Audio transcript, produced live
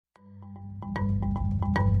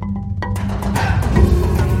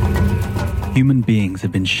Human beings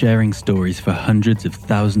have been sharing stories for hundreds of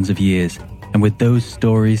thousands of years, and with those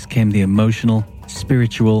stories came the emotional,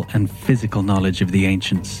 spiritual, and physical knowledge of the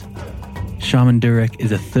ancients. Shaman Durek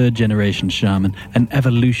is a third-generation shaman, an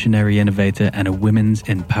evolutionary innovator, and a women's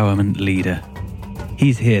empowerment leader.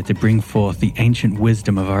 He's here to bring forth the ancient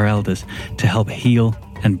wisdom of our elders to help heal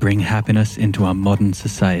and bring happiness into our modern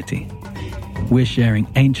society. We're sharing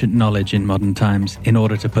ancient knowledge in modern times in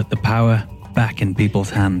order to put the power back in people's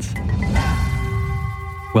hands.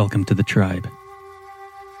 Welcome to the tribe.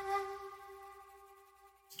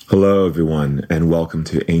 Hello, everyone, and welcome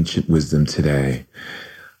to Ancient Wisdom Today.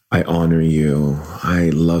 I honor you. I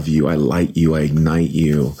love you. I light you. I ignite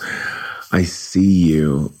you. I see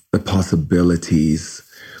you. The possibilities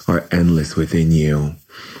are endless within you.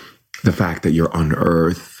 The fact that you're on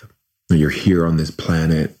Earth, that you're here on this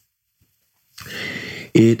planet,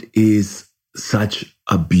 it is such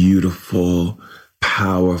a beautiful,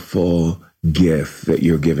 powerful gift that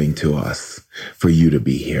you're giving to us for you to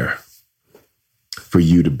be here. For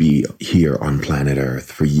you to be here on planet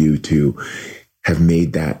Earth, for you to have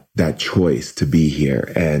made that choice to be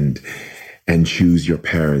here and choose your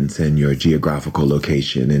parents and your geographical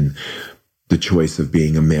location and the choice of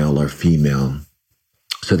being a male or female,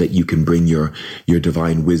 so that you can bring your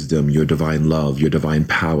divine wisdom, your divine love, your divine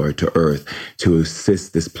power to Earth to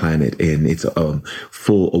assist this planet in its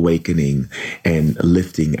full awakening and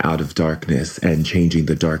lifting out of darkness and changing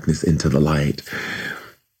the darkness into the light.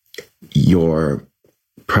 Your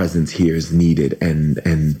presence here is needed,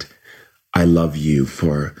 and I love you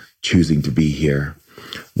for choosing to be here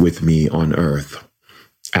with me on Earth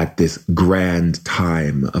at this grand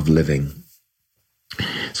time of living.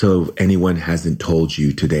 So if anyone hasn't told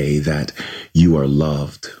you today that you are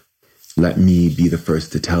loved, let me be the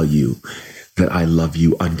first to tell you that I love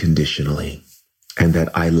you unconditionally, and that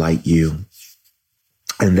I light you,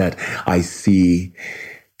 and that I see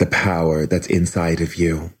the power that's inside of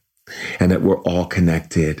you, and that we're all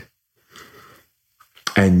connected.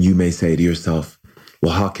 And you may say to yourself,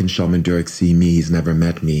 well, how can Shaman Durek see me? He's never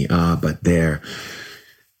met me. But there,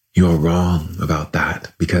 you're wrong about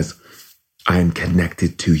that, because I am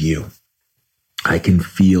connected to you. I can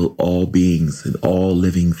feel all beings and all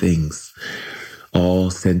living things, all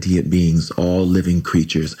sentient beings, all living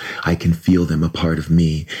creatures. I can feel them a part of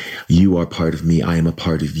me. You are part of me. I am a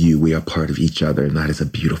part of you. We are part of each other. And that is a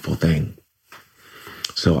beautiful thing.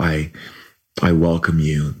 So I welcome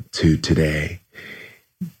you to today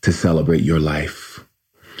to celebrate your life.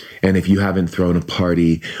 And if you haven't thrown a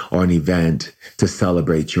party or an event to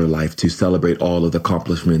celebrate your life, to celebrate all of the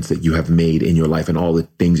accomplishments that you have made in your life and all the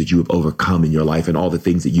things that you have overcome in your life and all the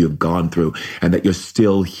things that you have gone through and that you're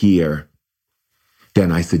still here,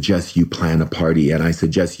 then I suggest you plan a party, and I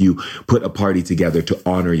suggest you put a party together to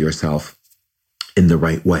honor yourself in the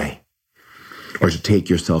right way, or to take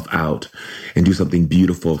yourself out and do something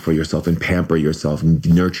beautiful for yourself and pamper yourself and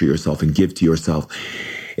nurture yourself and give to yourself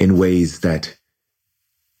in ways that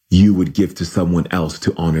you would give to someone else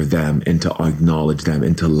to honor them and to acknowledge them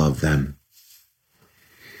and to love them.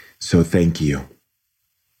 So thank you.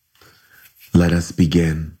 Let us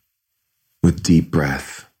begin with deep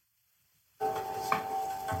breath.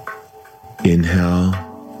 Inhale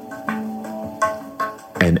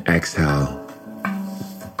and exhale.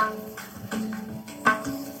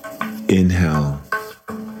 Inhale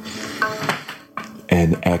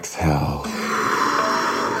and exhale.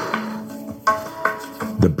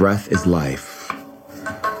 The breath is life.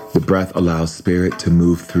 The breath allows spirit to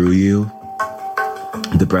move through you.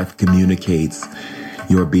 The breath communicates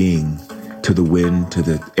your being to the wind, to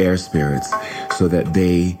the air spirits, so that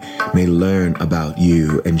they may learn about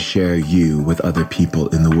you and share you with other people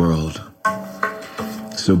in the world.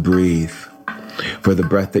 So breathe. For the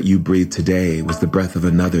breath that you breathe today was the breath of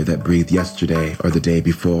another that breathed yesterday or the day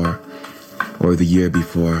before or the year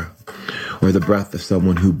before, or the breath of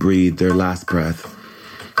someone who breathed their last breath,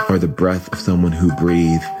 or the breath of someone who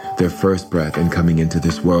breathed their first breath in coming into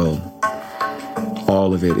this world.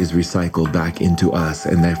 All of it is recycled back into us,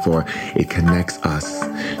 and therefore it connects us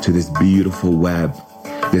to this beautiful web,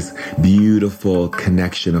 this beautiful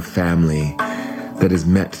connection of family that is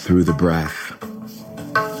met through the breath.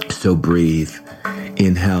 So breathe,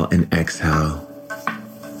 inhale and exhale.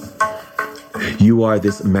 You are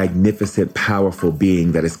this magnificent, powerful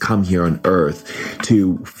being that has come here on earth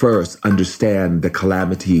to first understand the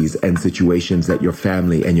calamities and situations that your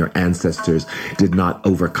family and your ancestors did not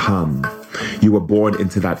overcome, You were born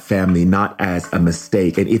into that family not as a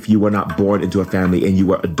mistake. And if you were not born into a family and you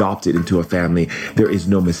were adopted into a family, there is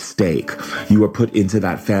no mistake. You were put into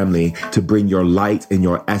that family to bring your light and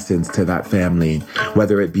your essence to that family.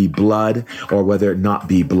 Whether it be blood or whether it not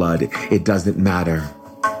be blood, it doesn't matter.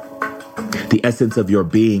 The essence of your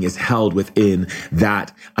being is held within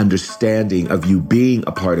that understanding of you being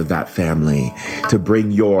a part of that family, to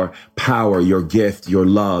bring your power, your gift, your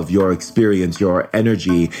love, your experience, your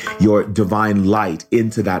energy, your divine light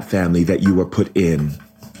into that family that you were put in.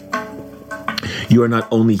 You are not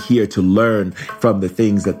only here to learn from the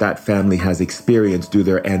things that that family has experienced through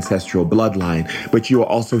their ancestral bloodline, but you are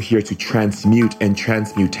also here to transmute and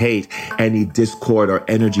transmutate any discord or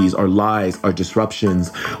energies or lies or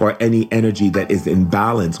disruptions or any energy that is in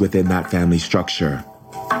balance within that family structure.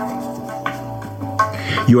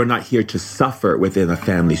 You are not here to suffer within a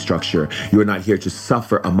family structure. You are not here to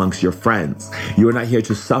suffer amongst your friends. You are not here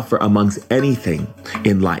to suffer amongst anything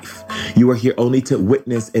in life. You are here only to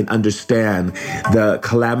witness and understand the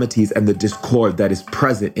calamities and the discord that is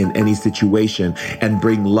present in any situation and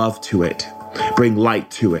bring love to it. Bring light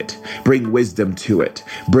to it, bring wisdom to it,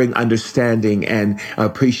 bring understanding and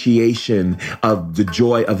appreciation of the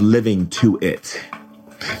joy of living to it.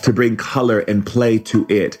 To bring color and play to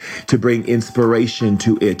it, to bring inspiration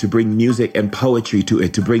to it, to bring music and poetry to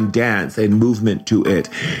it, to bring dance and movement to it.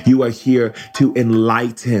 You are here to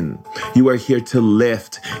enlighten. You are here to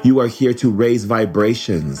lift. You are here to raise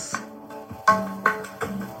vibrations.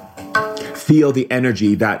 Feel the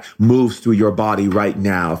energy that moves through your body right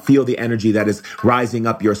now. Feel the energy that is rising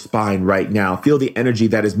up your spine right now. Feel the energy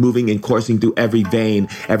that is moving and coursing through every vein,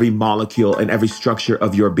 every molecule, and every structure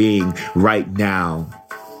of your being right now.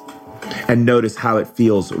 And notice how it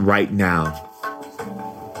feels right now.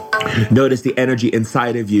 Notice the energy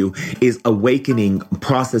inside of you is awakening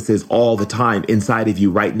processes all the time inside of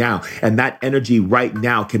you right now. And that energy right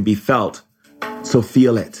now can be felt. So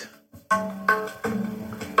feel it.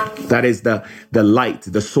 That is the light,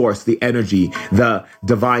 the source, the energy, the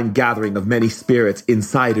divine gathering of many spirits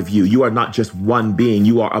inside of you. You are not just one being.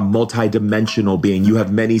 You are a multidimensional being. You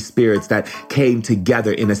have many spirits that came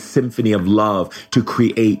together in a symphony of love to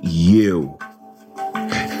create you.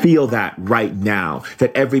 Feel that right now,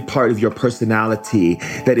 that every part of your personality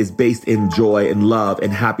that is based in joy and love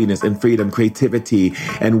and happiness and freedom, creativity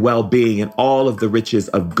and well-being and all of the riches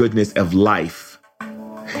of goodness of life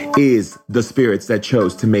is the spirits that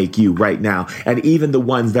chose to make you right now. And even the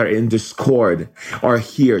ones that are in discord are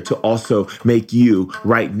here to also make you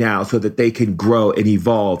right now so that they can grow and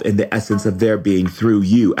evolve in the essence of their being through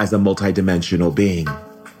you as a multidimensional being.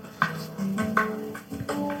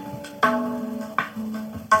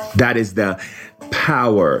 That is the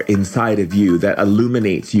power inside of you that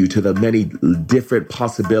illuminates you to the many different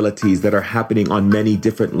possibilities that are happening on many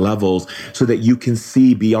different levels so that you can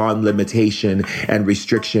see beyond limitation and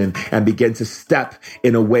restriction and begin to step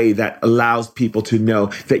in a way that allows people to know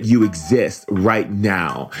that you exist right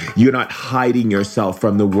now. You're not hiding yourself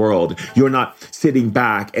from the world. You're not sitting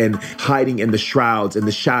back and hiding in the shrouds and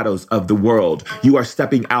the shadows of the world. You are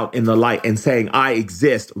stepping out in the light and saying, I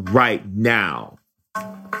exist right now.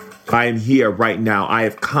 I am here right now. I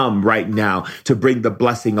have come right now to bring the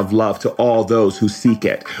blessing of love to all those who seek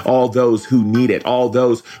it, all those who need it, all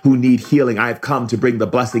those who need healing. I have come to bring the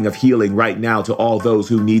blessing of healing right now to all those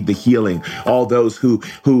who need the healing, all those who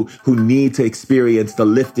need to experience the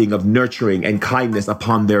lifting of nurturing and kindness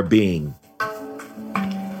upon their being.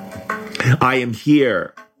 I am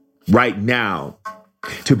here right now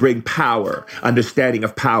to bring power, understanding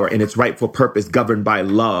of power in its rightful purpose governed by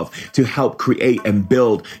love, to help create and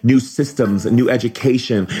build new systems, new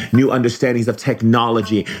education, new understandings of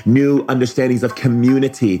technology, new understandings of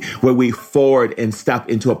community, where we forward and step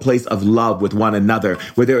into a place of love with one another,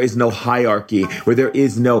 where there is no hierarchy, where there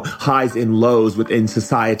is no highs and lows within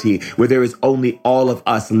society, where there is only all of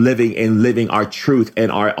us living our truth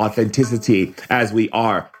and our authenticity as we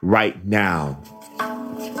are right now.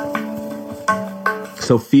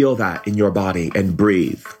 So feel that in your body and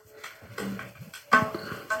breathe.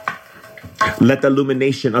 Let the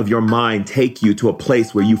illumination of your mind take you to a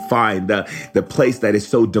place where you find the place that is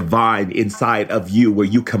so divine inside of you, where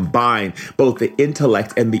you combine both the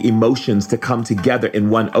intellect and the emotions to come together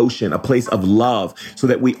in one ocean, a place of love, so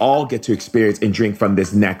that we all get to experience and drink from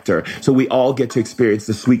this nectar. So we all get to experience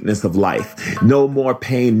the sweetness of life. No more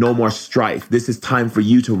pain, no more strife. This is time for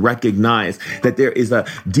you to recognize that there is a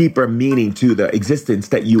deeper meaning to the existence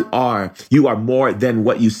that you are. You are more than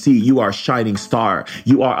what you see. You are a shining star.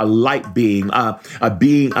 You are a light being a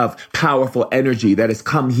being of powerful energy that has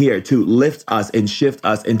come here to lift us and shift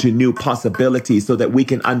us into new possibilities so that we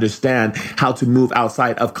can understand how to move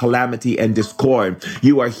outside of calamity and discord.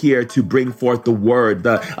 You are here to bring forth the word,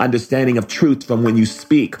 the understanding of truth from when you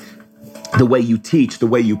speak, the way you teach, the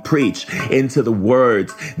way you preach, into the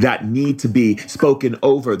words that need to be spoken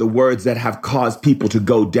over, the words that have caused people to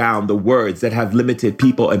go down, the words that have limited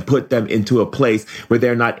people and put them into a place where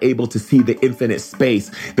they're not able to see the infinite space,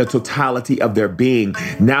 the totality of their being.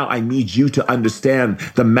 Now I need you to understand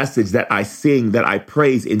the message that I sing, that I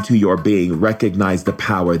praise into your being. Recognize the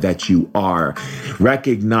power that you are.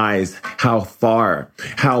 Recognize how far,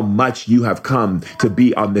 how much you have come to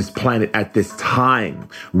be on this planet at this time.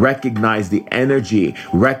 Recognize the energy,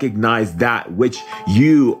 recognize that which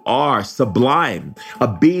you are, sublime, a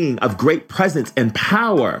being of great presence and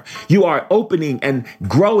power. You are opening and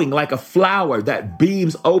growing like a flower that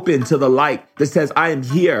beams open to the light that says, I am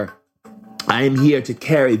here. I am here to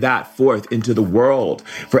carry that forth into the world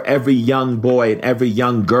for every young boy and every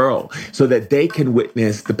young girl so that they can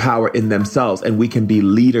witness the power in themselves and we can be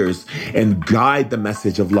leaders and guide the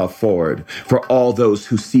message of love forward for all those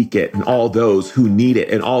who seek it and all those who need it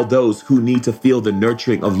and all those who need to feel the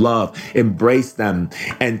nurturing of love. Embrace them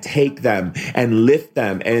and take them and lift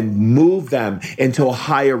them and move them into a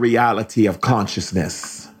higher reality of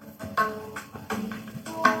consciousness.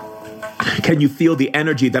 Can you feel the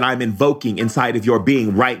energy that I'm invoking inside of your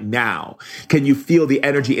being right now? Can you feel the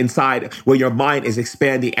energy inside where your mind is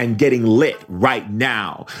expanding and getting lit right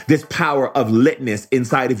now? This power of litness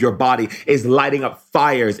inside of your body is lighting up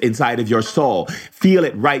fires inside of your soul. Feel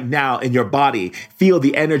it right now in your body. Feel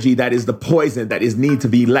the energy that is the poison that is need to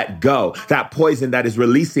be let go. That poison that is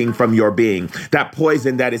releasing from your being. That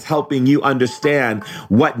poison that is helping you understand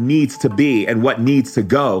what needs to be and what needs to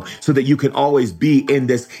go so that you can always be in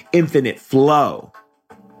this infinite flow.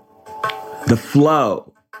 The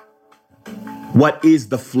flow. What is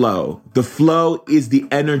the flow? The flow is the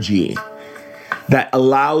energy that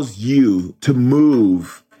allows you to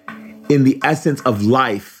move in the essence of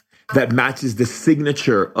life that matches the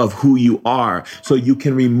signature of who you are so you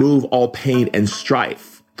can remove all pain and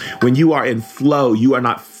strife. When you are in flow, you are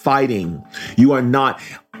not fighting. You are not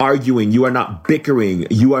arguing. You are not bickering.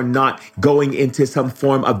 You are not going into some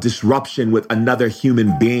form of disruption with another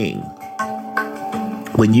human being.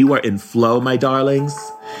 When you are in flow, my darlings,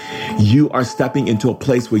 you are stepping into a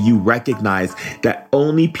place where you recognize that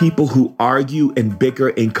only people who argue and bicker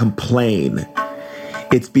and complain,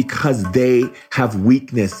 it's because they have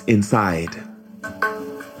weakness inside.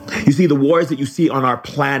 You see, the wars that you see on our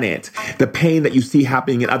planet, the pain that you see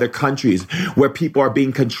happening in other countries where people are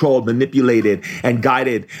being controlled, manipulated, and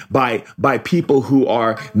guided by people who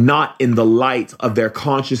are not in the light of their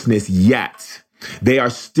consciousness yet. They are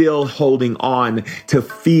still holding on to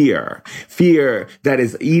fear that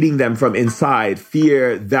is eating them from inside,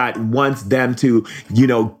 fear that wants them to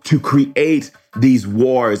create these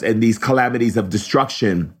wars and these calamities of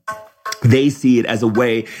destruction. They see it as a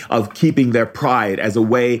way of keeping their pride, as a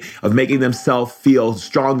way of making themselves feel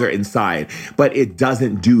stronger inside. But it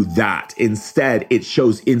doesn't do that. Instead, it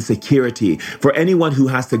shows insecurity. For anyone who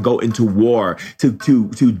has to go into war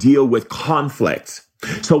to deal with conflict,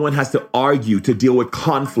 someone has to argue to deal with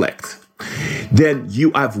conflict, then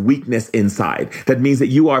you have weakness inside. That means that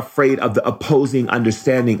you are afraid of the opposing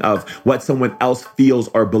understanding of what someone else feels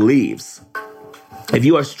or believes. If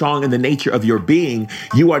you are strong in the nature of your being,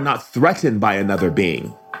 you are not threatened by another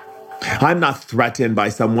being. I'm not threatened by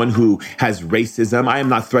someone who has racism. I am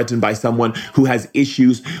not threatened by someone who has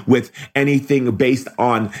issues with anything based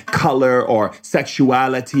on color or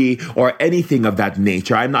sexuality or anything of that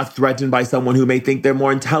nature. I'm not threatened by someone who may think they're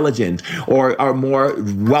more intelligent or are more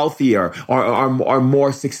wealthier or are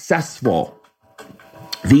more successful.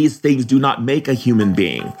 These things do not make a human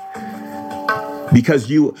being. Because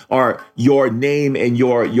your name and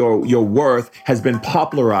your worth has been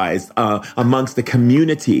popularized amongst the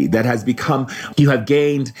community that has become, you have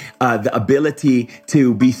gained the ability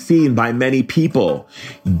to be seen by many people,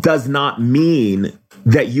 does not mean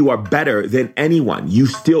that you are better than anyone. You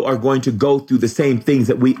still are going to go through the same things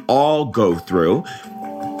that we all go through.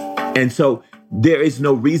 And so there is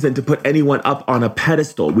no reason to put anyone up on a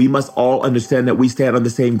pedestal. We must all understand that we stand on the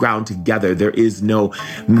same ground together. There is no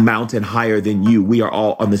mountain higher than you. We are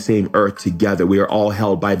all on the same earth together. We are all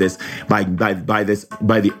held by the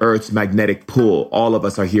earth's magnetic pull. All of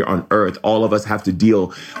us are here on earth. All of us have to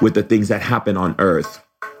deal with the things that happen on earth.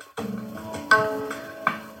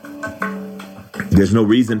 There's no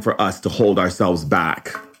reason for us to hold ourselves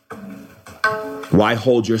back. Why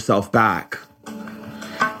hold yourself back?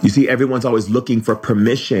 You see, everyone's always looking for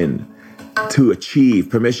permission to achieve,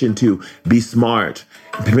 permission to be smart,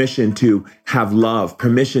 permission to have love,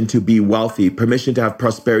 permission to be wealthy, permission to have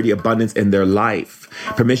prosperity, abundance in their life,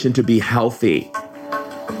 permission to be healthy.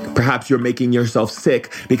 Perhaps you're making yourself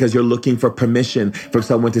sick because you're looking for permission for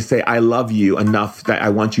someone to say, I love you enough that I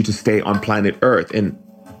want you to stay on planet Earth. And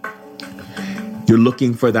you're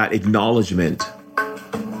looking for that acknowledgement.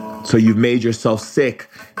 So you've made yourself sick.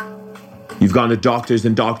 You've gone to doctors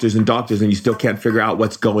and doctors and doctors, and you still can't figure out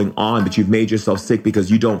what's going on, but you've made yourself sick because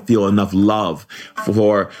you don't feel enough love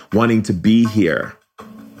for wanting to be here.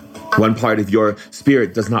 One part of your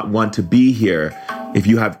spirit does not want to be here. If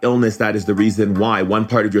you have illness, that is the reason why. One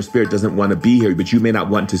part of your spirit doesn't want to be here, but you may not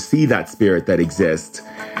want to see that spirit that exists,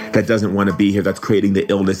 that doesn't want to be here, that's creating the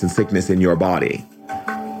illness and sickness in your body.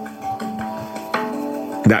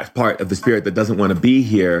 That part of the spirit that doesn't want to be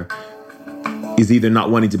here is either not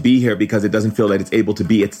wanting to be here because it doesn't feel that it's able to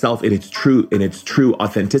be itself in its true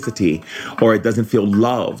authenticity, or it doesn't feel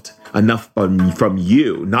loved enough from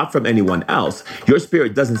you, not from anyone else. Your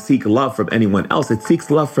spirit doesn't seek love from anyone else. It seeks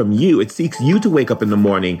love from you. It seeks you to wake up in the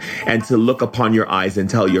morning and to look upon your eyes and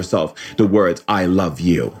tell yourself the words, I love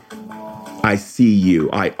you. I see you.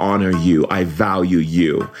 I honor you. I value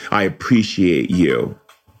you. I appreciate you.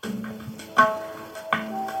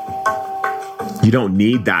 You don't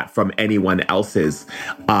need that from anyone else's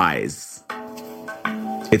eyes.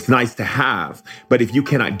 It's nice to have, but if you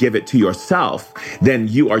cannot give it to yourself, then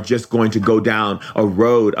you are just going to go down a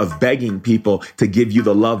road of begging people to give you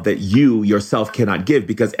the love that you yourself cannot give,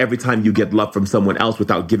 because every time you get love from someone else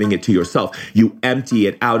without giving it to yourself, you empty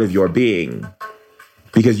it out of your being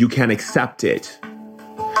because you can't accept it.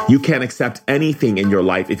 You can't accept anything in your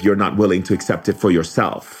life if you're not willing to accept it for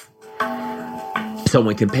yourself.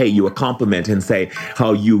 Someone can pay you a compliment and say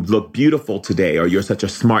how you look beautiful today, or you're such a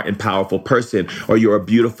smart and powerful person, or you're a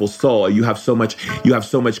beautiful soul, or you have so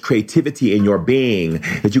much creativity in your being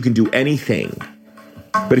that you can do anything.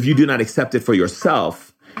 But if you do not accept it for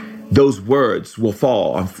yourself, those words will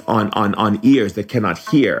fall on ears that cannot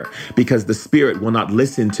hear, because the spirit will not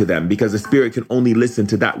listen to them, because the spirit can only listen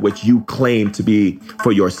to that which you claim to be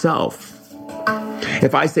for yourself.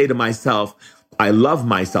 If I say to myself, I love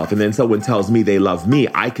myself, and then someone tells me they love me,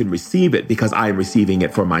 I can receive it because I am receiving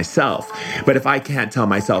it for myself. But if I can't tell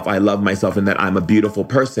myself I love myself and that I'm a beautiful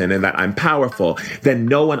person and that I'm powerful, then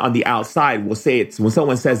no one on the outside will say it. When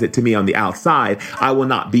someone says it to me on the outside, I will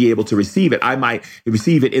not be able to receive it. I might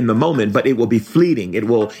receive it in the moment, but it will be fleeting. It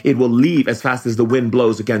will leave as fast as the wind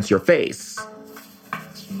blows against your face.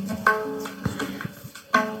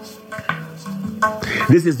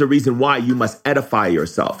 This is the reason why you must edify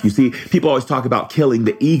yourself. You see, people always talk about killing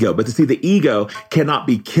the ego, but to see the ego cannot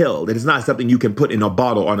be killed. It is not something you can put in a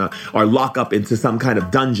bottle or lock up into some kind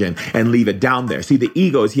of dungeon and leave it down there. See, the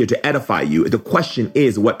ego is here to edify you. The question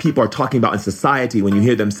is what people are talking about in society when you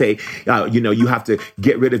hear them say, you have to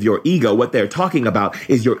get rid of your ego. What they're talking about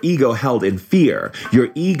is your ego held in fear, your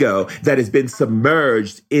ego that has been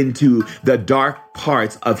submerged into the dark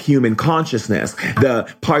parts of human consciousness,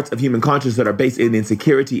 the parts of human consciousness that are based in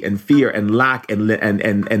insecurity and fear and lack and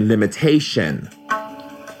limitation.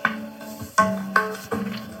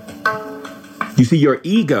 You see, your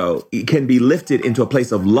ego can be lifted into a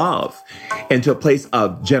place of love, into a place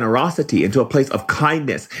of generosity, into a place of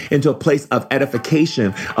kindness, into a place of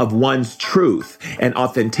edification of one's truth and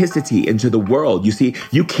authenticity into the world. You see,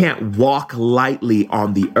 you can't walk lightly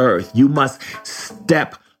on the earth. You must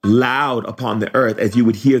step loud upon the earth as you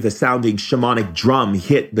would hear the sounding shamanic drum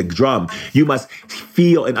hit the drum. You must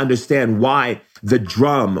feel and understand why the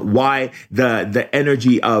drum, why the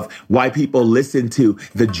energy of why people listen to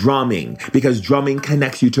the drumming, because drumming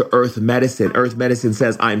connects you to earth medicine. Earth medicine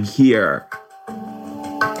says, I'm here.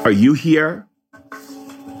 Are you here?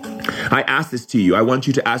 I ask this to you. I want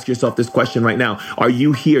you to ask yourself this question right now. Are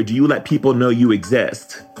you here? Do you let people know you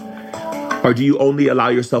exist? Or do you only allow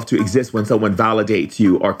yourself to exist when someone validates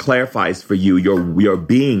you or clarifies for you your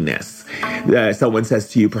beingness? Someone says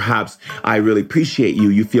to you, perhaps, I really appreciate you.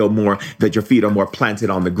 You feel more that your feet are more planted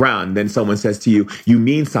on the ground. Then someone says to you, you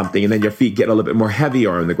mean something. And then your feet get a little bit more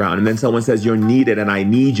heavier on the ground. And then someone says, you're needed and I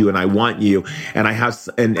need you and I want you. And I have,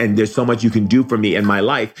 and there's so much you can do for me in my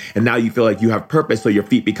life. And now you feel like you have purpose. So your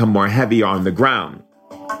feet become more heavier on the ground.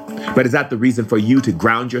 But is that the reason for you to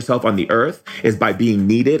ground yourself on the earth, is by being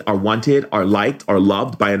needed or wanted or liked or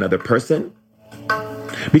loved by another person?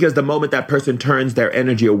 Because the moment that person turns their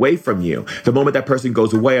energy away from you, the moment that person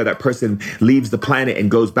goes away, or that person leaves the planet and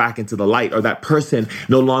goes back into the light, or that person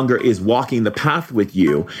no longer is walking the path with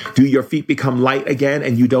you, do your feet become light again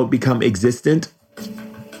and you don't become existent?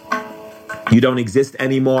 You don't exist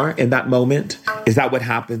anymore in that moment? Is that what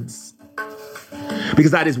happens?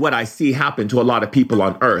 Because that is what I see happen to a lot of people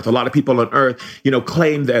on earth. A lot of people on earth,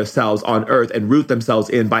 claim themselves on earth and root themselves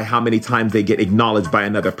in by how many times they get acknowledged by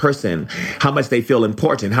another person, how much they feel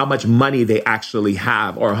important, how much money they actually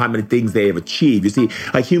have, or how many things they have achieved. You see,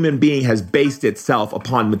 a human being has based itself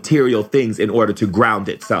upon material things in order to ground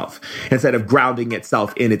itself, instead of grounding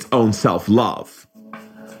itself in its own self-love.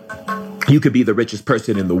 You could be the richest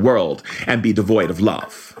person in the world and be devoid of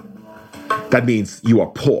love. That means you are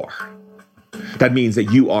poor. That means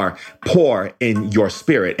that you are poor in your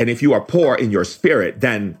spirit. And if you are poor in your spirit,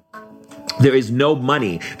 then there is no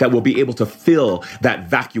money that will be able to fill that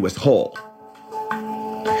vacuous hole.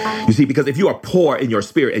 You see, because if you are poor in your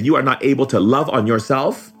spirit and you are not able to love on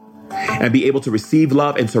yourself and be able to receive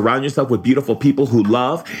love and surround yourself with beautiful people who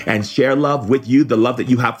love and share love with you, the love that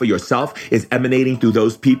you have for yourself is emanating through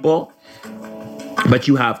those people. But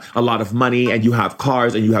you have a lot of money and you have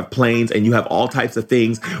cars and you have planes and you have all types of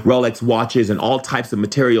things, Rolex watches and all types of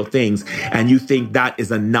material things. And you think that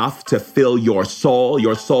is enough to fill your soul.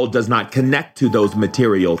 Your soul does not connect to those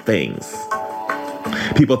material things.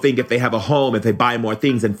 People think if they have a home, if they buy more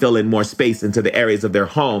things and fill in more space into the areas of their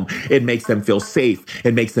home, it makes them feel safe.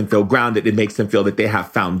 It makes them feel grounded. It makes them feel that they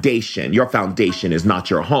have foundation. Your foundation is not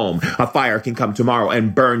your home. A fire can come tomorrow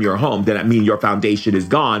and burn your home. Does that mean your foundation is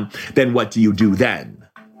gone? Then what do you do then?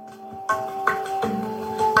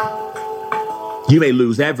 You may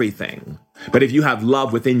lose everything. But if you have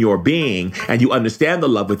love within your being and you understand the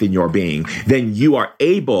love within your being, then you are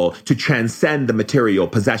able to transcend the material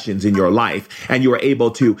possessions in your life. And you are able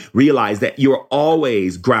to realize that you are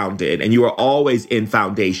always grounded and you are always in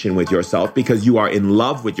foundation with yourself because you are in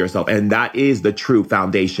love with yourself. And that is the true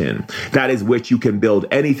foundation. That is which you can build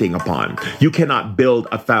anything upon. You cannot build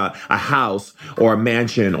a house or a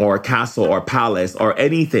mansion or a castle or a palace or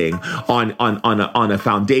anything on a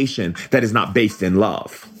foundation that is not based in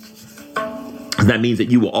love. That means that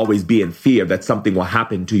you will always be in fear that something will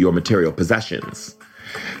happen to your material possessions.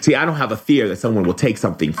 See, I don't have a fear that someone will take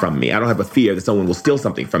something from me. I don't have a fear that someone will steal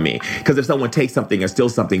something from me. Because if someone takes something or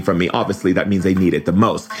steals something from me, obviously that means they need it the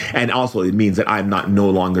most. And also it means that I'm no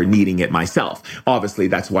longer needing it myself. Obviously,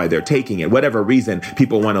 that's why they're taking it. Whatever reason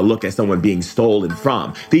people want to look at someone being stolen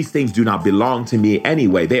from, these things do not belong to me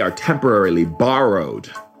anyway. They are temporarily borrowed.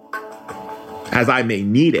 As I may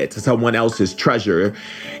need it, someone else's treasure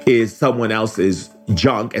is someone else's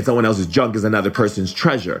junk, and someone else's junk is another person's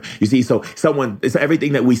treasure. You see, so it's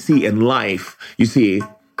everything that we see in life, you see,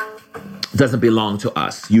 doesn't belong to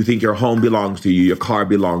us. You think your home belongs to you, your car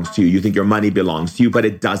belongs to you, you think your money belongs to you, but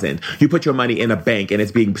it doesn't. You put your money in a bank and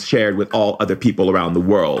it's being shared with all other people around the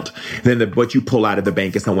world. Then what you pull out of the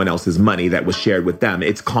bank is someone else's money that was shared with them.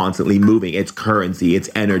 It's constantly moving. It's currency, it's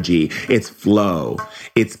energy, it's flow,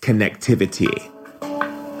 it's connectivity.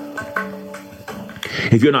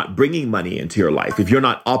 If you're not bringing money into your life, if you're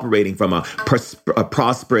not operating from a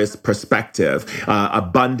prosperous perspective,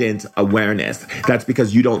 abundant awareness, that's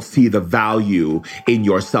because you don't see the value in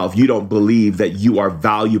yourself. You don't believe that you are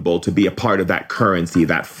valuable to be a part of that currency,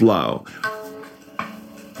 that flow.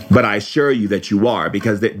 But I assure you that you are,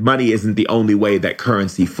 because that money isn't the only way that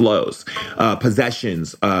currency flows.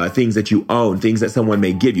 Possessions, things that you own, things that someone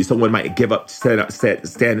may give you. Someone might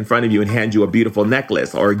stand in front of you and hand you a beautiful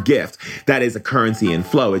necklace or a gift. That is a currency in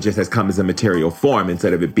flow. It just has come as a material form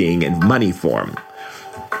instead of it being in money form.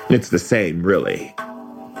 It's the same, really.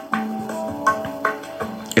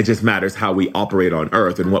 It just matters how we operate on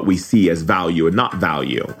earth and what we see as value and not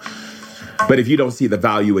value. But if you don't see the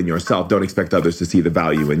value in yourself, don't expect others to see the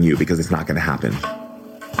value in you, because it's not going to happen.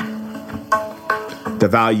 The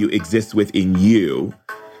value exists within you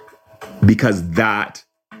because that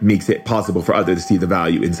makes it possible for others to see the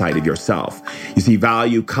value inside of yourself. You see,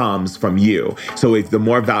 value comes from you. So if the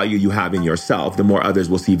more value you have in yourself, the more others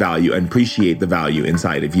will see value and appreciate the value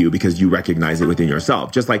inside of you because you recognize it within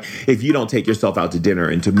yourself. Just like if you don't take yourself out to dinner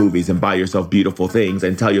and to movies and buy yourself beautiful things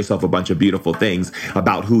and tell yourself a bunch of beautiful things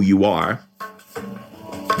about who you are,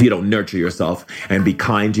 if you don't nurture yourself and be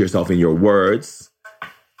kind to yourself in your words,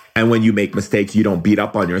 and when you make mistakes, you don't beat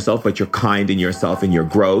up on yourself, but you're kind in yourself in your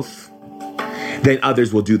growth, then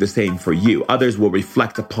others will do the same for you. Others will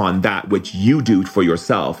reflect upon that which you do for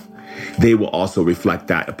yourself. They will also reflect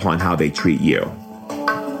that upon how they treat you.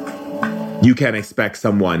 You can't expect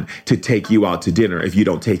someone to take you out to dinner if you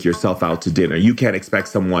don't take yourself out to dinner. You can't expect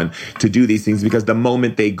someone to do these things because the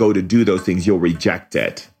moment they go to do those things, you'll reject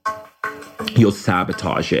it. You'll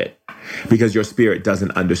sabotage it because your spirit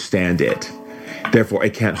doesn't understand it. Therefore,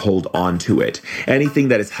 it can't hold on to it. Anything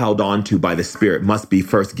that is held on to by the spirit must be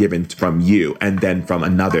first given from you and then from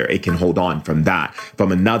another. It can hold on from that,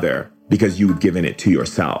 from another, because you've given it to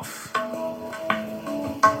yourself.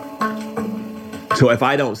 So if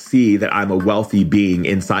I don't see that I'm a wealthy being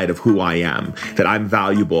inside of who I am, that I'm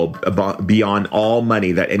valuable beyond all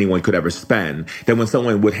money that anyone could ever spend, then when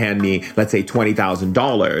someone would hand me, let's say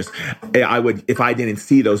 $20,000, I would, if I didn't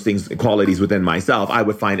see those things, qualities within myself, I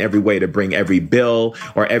would find every way to bring every bill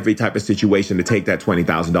or every type of situation to take that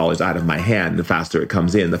 $20,000 out of my hand. The faster it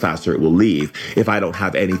comes in, the faster it will leave. If I don't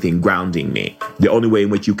have anything grounding me, the only way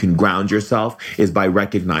in which you can ground yourself is by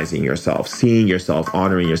recognizing yourself, seeing yourself,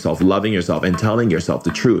 honoring yourself, loving yourself, and telling yourself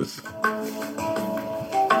the truth.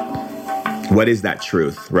 What is that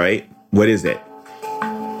truth, right? What is it?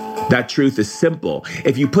 That truth is simple.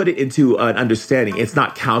 If you put it into an understanding, it's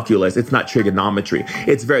not calculus, it's not trigonometry.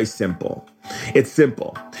 It's very simple. It's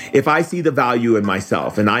simple. If I see the value in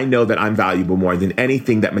myself and I know that I'm valuable more than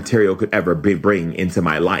anything that material could ever bring into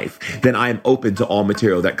my life, then I am open to all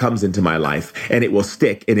material that comes into my life, and it will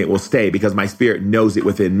stick and it will stay because my spirit knows it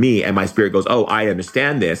within me, and my spirit goes, oh, I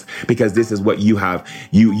understand this because this is what you have,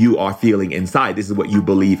 you are feeling inside. This is what you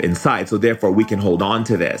believe inside. So therefore we can hold on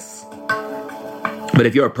to this. But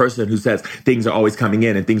if you're a person who says things are always coming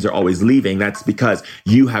in and things are always leaving, that's because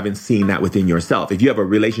you haven't seen that within yourself. If you have a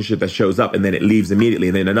relationship that shows up and then it leaves immediately,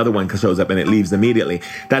 and then another one shows up and it leaves immediately,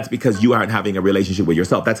 that's because you aren't having a relationship with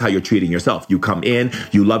yourself. That's how you're treating yourself. You come in,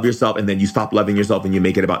 you love yourself, and then you stop loving yourself and you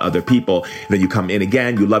make it about other people. And then you come in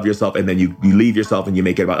again, you love yourself, and then you leave yourself and you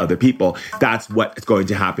make it about other people. That's what's going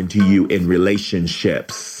to happen to you in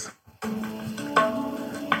relationships.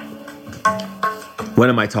 What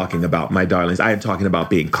am I talking about, my darlings? I am talking about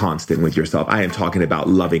being constant with yourself. I am talking about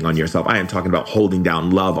loving on yourself. I am talking about holding down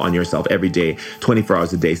love on yourself every day, 24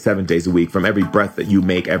 hours a day, 7 days a week, from every breath that you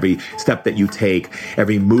make, every step that you take,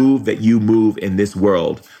 every move that you move in this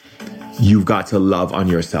world. You've got to love on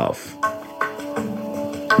yourself.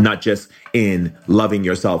 Not just in loving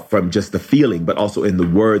yourself from just the feeling, but also in the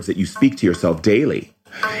words that you speak to yourself daily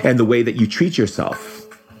and the way that you treat yourself.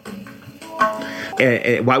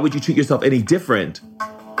 And why would you treat yourself any different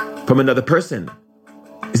from another person?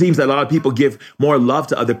 It seems that a lot of people give more love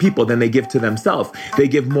to other people than they give to themselves. They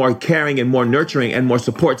give more caring and more nurturing and more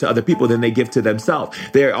support to other people than they give to themselves.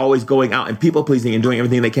 They're always going out and people pleasing and doing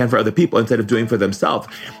everything they can for other people instead of doing for themselves.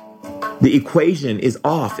 The equation is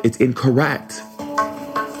off. It's incorrect.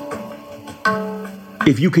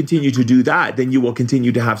 If you continue to do that, then you will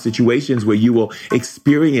continue to have situations where you will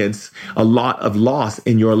experience a lot of loss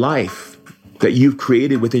in your life that you've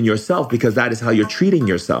created within yourself, because that is how you're treating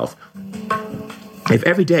yourself. If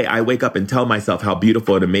every day I wake up and tell myself how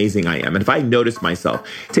beautiful and amazing I am, and if I notice myself,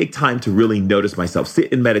 take time to really notice myself,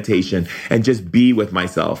 sit in meditation and just be with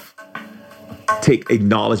myself, take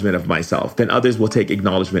acknowledgement of myself, then others will take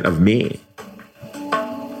acknowledgement of me.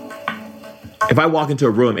 If I walk into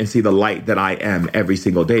a room and see the light that I am every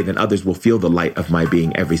single day, then others will feel the light of my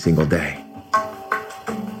being every single day.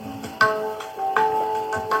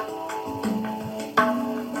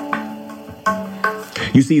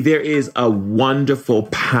 You see, there is a wonderful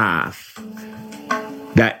path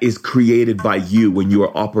that is created by you when you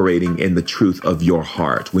are operating in the truth of your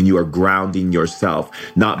heart, when you are grounding yourself,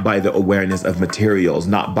 not by the awareness of materials,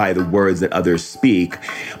 not by the words that others speak,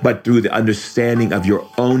 but through the understanding of your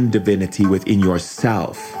own divinity within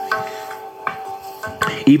yourself.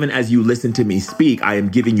 Even as you listen to me speak, I am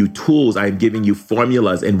giving you tools, I am giving you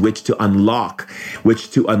formulas in which to unlock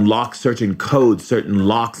certain codes, certain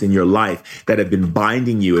locks in your life that have been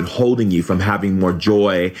binding you and holding you from having more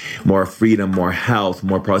joy, more freedom, more health,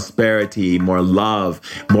 more prosperity, more love,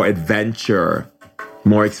 more adventure,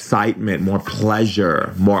 more excitement, more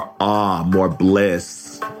pleasure, more awe, more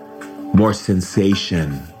bliss, more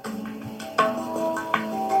sensation.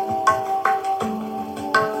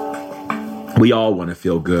 We all want to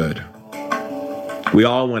feel good. We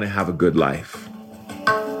all want to have a good life.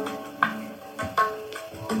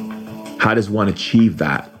 How does one achieve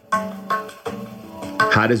that?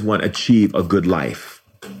 How does one achieve a good life?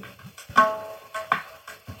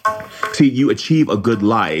 See, you achieve a good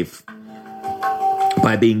life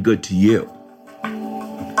by being good to you.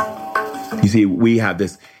 You see, we have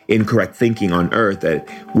this incorrect thinking on earth that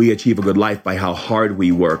we achieve a good life by how hard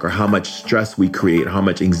we work or how much stress we create, or how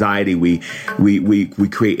much anxiety we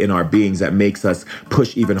create in our beings that makes us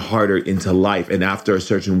push even harder into life. And after a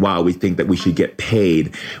certain while, we think that we should get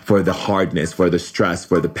paid for the hardness, for the stress,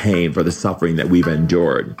 for the pain, for the suffering that we've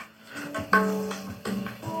endured.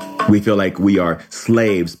 We feel like we are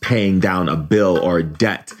slaves paying down a bill or a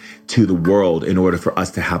debt to the world in order for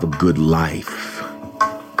us to have a good life.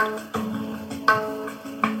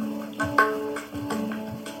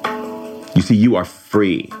 You see, you are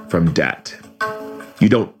free from debt. You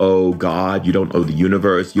don't owe God, you don't owe the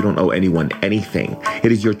universe, you don't owe anyone anything.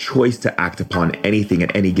 It is your choice to act upon anything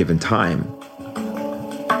at any given time.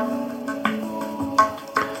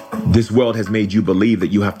 This world has made you believe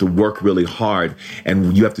that you have to work really hard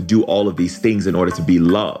and you have to do all of these things in order to be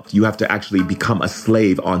loved. You have to actually become a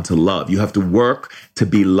slave onto love. You have to work to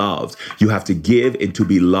be loved. You have to give and to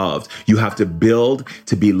be loved. You have to build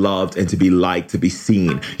to be loved and to be liked, to be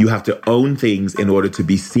seen. You have to own things in order to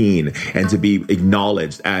be seen and to be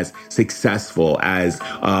acknowledged as successful, as,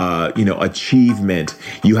 achievement.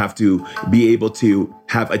 You have to be able to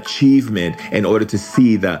have achievement in order to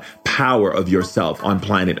see the power of yourself on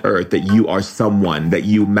planet Earth, that you are someone, that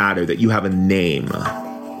you matter, that you have a name.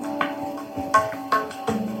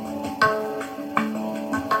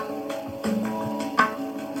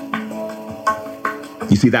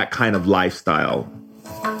 You see, that kind of lifestyle,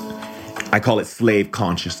 I call it slave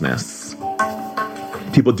consciousness.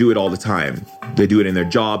 People do it all the time. They do it in their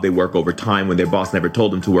job. They work overtime when their boss never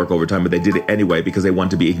told them to work overtime, but they did it anyway because they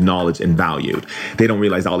want to be acknowledged and valued. They don't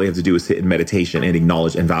realize all they have to do is sit in meditation and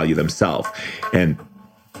acknowledge and value themselves and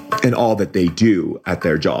all that they do at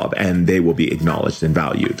their job, and they will be acknowledged and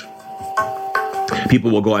valued.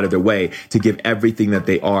 People will go out of their way to give everything that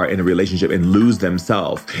they are in a relationship and lose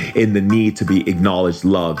themselves in the need to be acknowledged,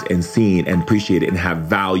 loved, and seen and appreciated and have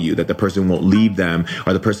value, that the person won't leave them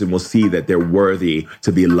or the person will see that they're worthy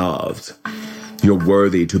to be loved. You're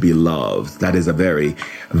worthy to be loved. That is a very,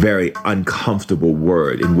 very uncomfortable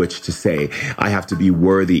word in which to say, I have to be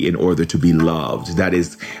worthy in order to be loved. That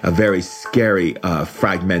is a very scary,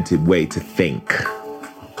 fragmented way to think.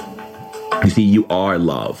 You see, you are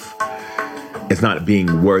love. It's not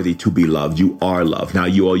being worthy to be loved. You are love. Now,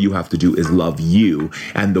 all you have to do is love you,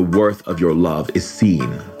 and the worth of your love is seen,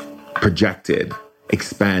 projected,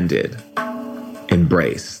 expanded,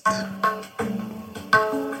 embraced.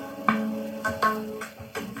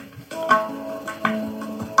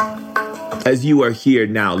 As you are here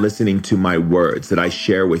now listening to my words that I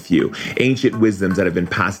share with you, ancient wisdoms that have been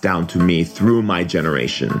passed down to me through my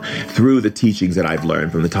generation, through the teachings that I've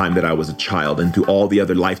learned from the time that I was a child and through all the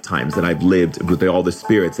other lifetimes that I've lived with all the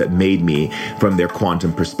spirits that made me from their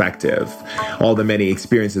quantum perspective, all the many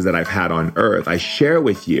experiences that I've had on earth, I share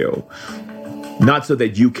with you. Not so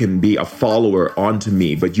that you can be a follower onto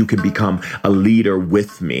me, but you can become a leader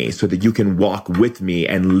with me so that you can walk with me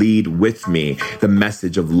and lead with me the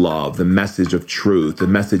message of love, the message of truth, the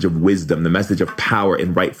message of wisdom, the message of power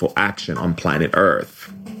and rightful action on planet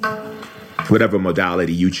Earth. Whatever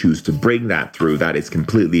modality you choose to bring that through, that is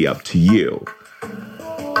completely up to you.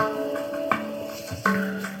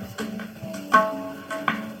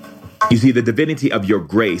 You see, the divinity of your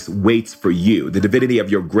grace waits for you. The divinity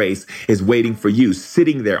of your grace is waiting for you,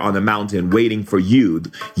 sitting there on the mountain, waiting for you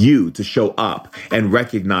to show up and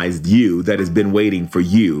recognize you that has been waiting for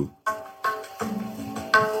you.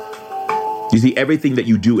 You see, everything that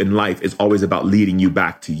you do in life is always about leading you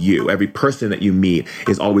back to you. Every person that you meet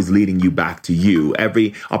is always leading you back to you.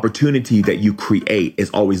 Every opportunity that you create is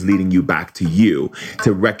always leading you back to you,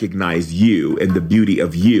 to recognize you and the beauty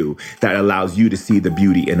of you that allows you to see the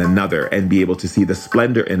beauty in another and be able to see the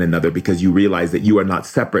splendor in another, because you realize that you are not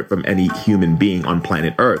separate from any human being on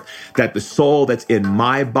planet Earth, that the soul that's in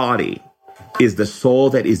my body is the soul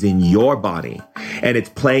that is in your body, and it's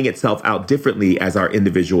playing itself out differently as our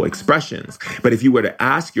individual expressions. But if you were to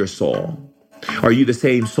ask your soul, are you the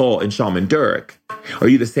same soul in Shaman Durek? Are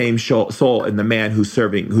you the same soul in the man who's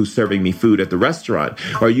serving me food at the restaurant?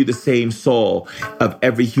 Are you the same soul of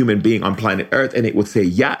every human being on planet Earth? And it would say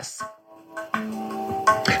yes.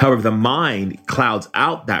 However, the mind clouds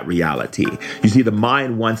out that reality. You see, the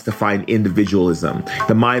mind wants to find individualism.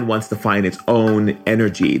 The mind wants to find its own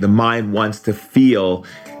energy. The mind wants to feel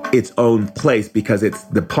its own place, because it's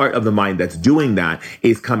the part of the mind that's doing that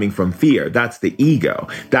is coming from fear. That's the ego.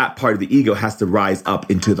 That part of the ego has to rise up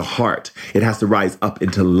into the heart. It has to rise up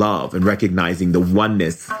into love and recognizing the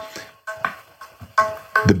oneness,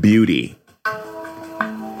 the beauty,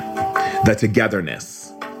 the togetherness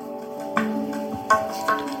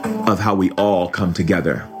of how we all come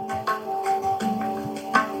together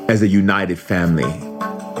as a united family,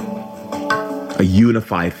 a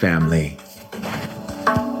unified family,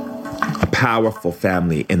 a powerful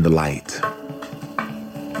family in the light.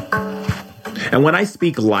 And when I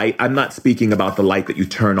speak light, I'm not speaking about the light that you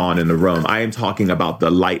turn on in the room. I am talking about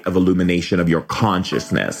the light of illumination of your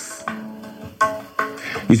consciousness.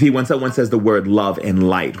 You see, when someone says the word love and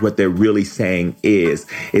light, what they're really saying is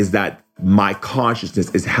that my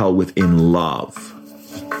consciousness is held within love.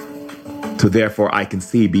 So therefore, I can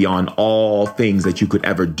see beyond all things that you could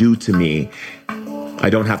ever do to me I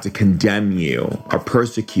don't have to condemn you or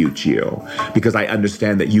persecute you, because I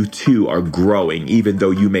understand that you too are growing, even though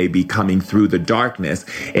you may be coming through the darkness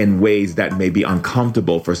in ways that may be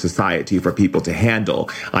uncomfortable for society, for people to handle.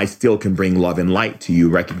 I still can bring love and light to you,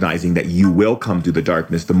 recognizing that you will come through the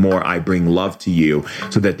darkness the more I bring love to you,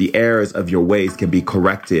 so that the errors of your ways can be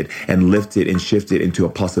corrected and lifted and shifted into a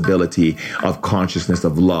possibility of consciousness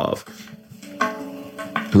of love.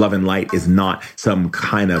 Love and light is not some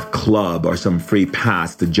kind of club or some free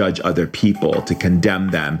pass to judge other people, to condemn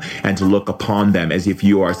them, and to look upon them as if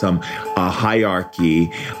you are some hierarchy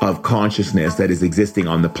of consciousness that is existing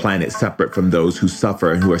on the planet, separate from those who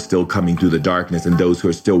suffer and who are still coming through the darkness, and those who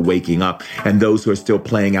are still waking up, and those who are still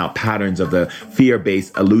playing out patterns of the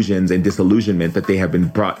fear-based illusions and disillusionment that they have been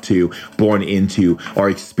born into, or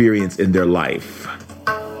experienced in their life.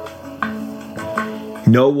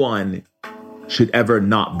 No one should ever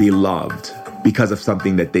not be loved because of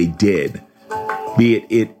something that they did. Be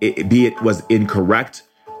it was incorrect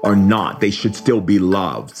or not, they should still be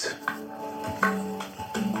loved.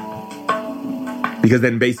 Because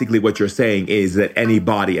then basically what you're saying is that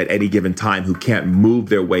anybody at any given time who can't move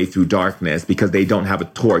their way through darkness because they don't have a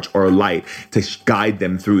torch or a light to guide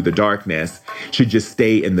them through the darkness should just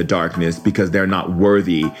stay in the darkness because they're not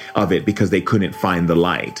worthy of it, because they couldn't find the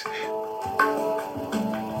light.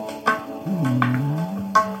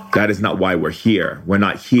 That is not why we're here. We're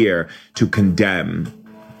not here to condemn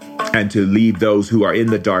and to leave those who are in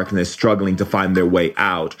the darkness struggling to find their way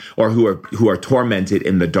out, or who are tormented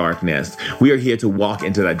in the darkness. We are here to walk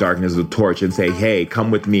into that darkness with a torch and say, hey,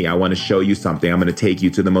 come with me. I want to show you something. I'm going to take you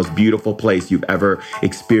to the most beautiful place you've ever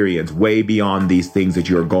experienced, way beyond these things that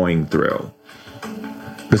you're going through.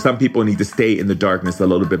 Because some people need to stay in the darkness a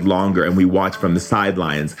little bit longer, and we watch from the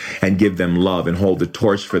sidelines and give them love and hold the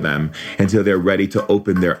torch for them until they're ready to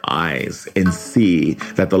open their eyes and see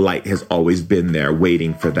that the light has always been there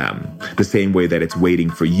waiting for them. The same way that it's waiting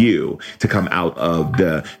for you to come out of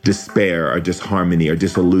the despair or disharmony or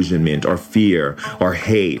disillusionment or fear or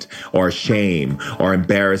hate or shame or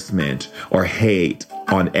embarrassment or hate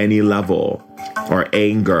on any level, or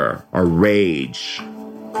anger or rage,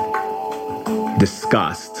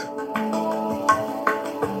 disgust,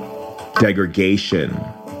 degradation,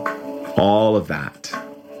 all of that.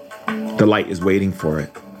 The light is waiting for it,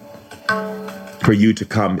 for you to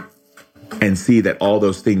come and see that all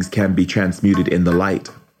those things can be transmuted in the light.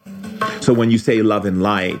 So when you say love and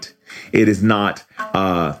light, it is not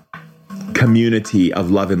a community of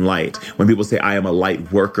love and light. When people say, I am a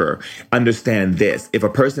light worker, understand this. If a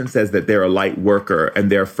person says that they're a light worker and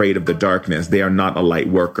they're afraid of the darkness, they are not a light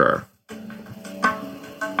worker.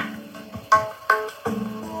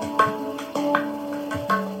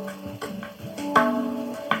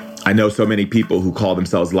 I know so many people who call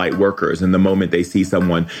themselves light workers, and the moment they see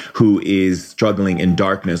someone who is struggling in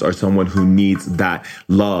darkness or someone who needs that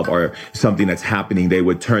love or something that's happening, they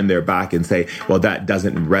would turn their back and say, well, that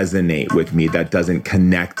doesn't resonate with me. That doesn't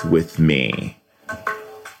connect with me.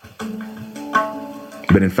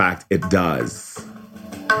 But in fact, it does.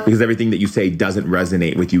 Because everything that you say doesn't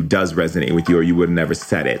resonate with you does resonate with you, or you would have never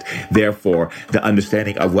said it. Therefore, the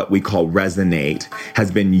understanding of what we call resonate has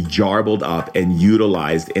been jarbled up and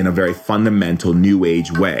utilized in a very fundamental New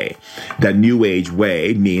Age way. That New Age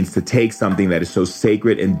way means to take something that is so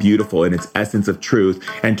sacred and beautiful in its essence of truth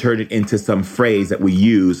and turn it into some phrase that we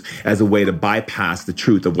use as a way to bypass the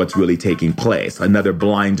truth of what's really taking place. Another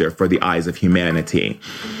blinder for the eyes of humanity.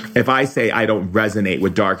 If I say I don't resonate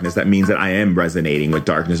with darkness, that means that I am resonating with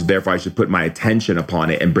darkness. Therefore, I should put my attention upon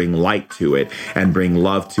it and bring light to it and bring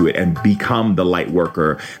love to it and become the light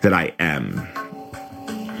worker that I am.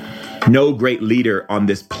 No great leader on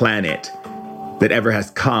this planet that ever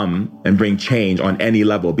has come and bring change on any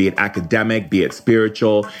level, be it academic, be it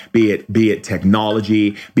spiritual, be it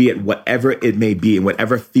technology, be it whatever it may be, in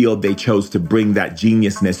whatever field they chose to bring that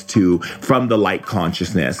geniusness to from the light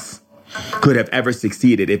consciousness, could have ever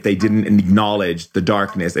succeeded if they didn't acknowledge the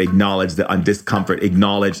darkness, acknowledge the discomfort,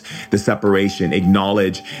 acknowledge the separation,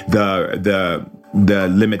 acknowledge the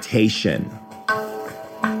limitation.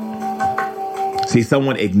 See,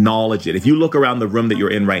 someone acknowledge it. If you look around the room that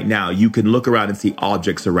you're in right now, you can look around and see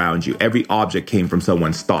objects around you. Every object came from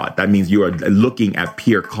someone's thought. That means you are looking at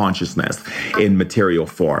pure consciousness in material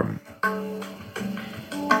form.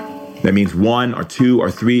 That means one or two or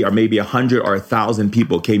three or maybe 100 or 1,000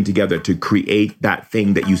 people came together to create that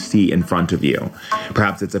thing that you see in front of you.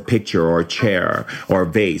 Perhaps it's a picture or a chair or a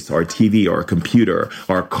vase or a TV or a computer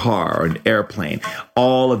or a car or an airplane.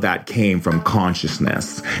 All of that came from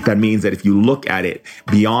consciousness. That means that if you look at it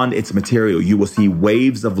beyond its material, you will see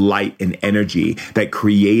waves of light and energy that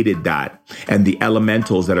created that, and the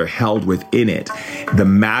elementals that are held within it. The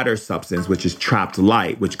matter substance, which is trapped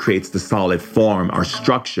light, which creates the solid form or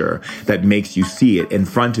structure that makes you see it in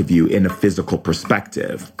front of you in a physical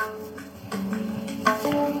perspective.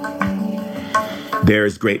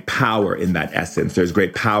 There's great power in that essence. There's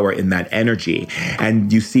great power in that energy.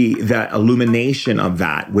 And you see that illumination of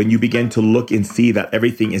that when you begin to look and see that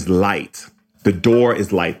everything is light. The door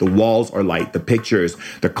is light. The walls are light. The pictures,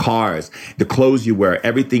 the cars, the clothes you wear,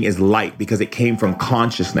 everything is light because it came from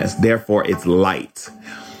consciousness. Therefore, it's light.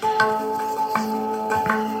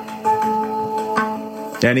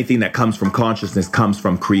 Anything that comes from consciousness comes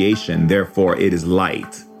from creation. Therefore, it is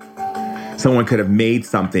light. Someone could have made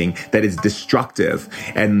something that is destructive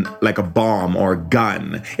and like a bomb or a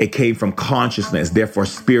gun. It came from consciousness. Therefore,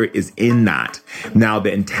 spirit is in that. Now,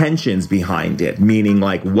 the intentions behind it, meaning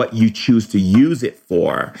like what you choose to use it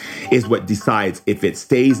for, is what decides if it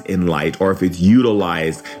stays in light or if it's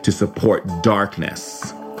utilized to support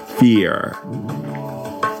darkness, fear.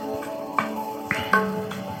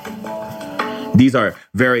 These are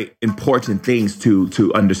very important things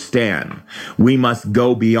to understand. We must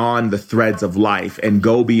go beyond the threads of life and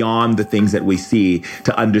go beyond the things that we see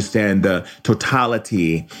to understand the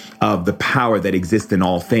totality of the power that exists in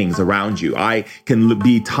all things around you. I can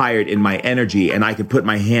be tired in my energy and I can put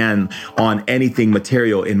my hand on anything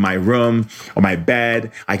material in my room or my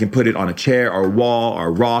bed. I can put it on a chair or a wall or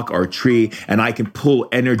a rock or a tree, and I can pull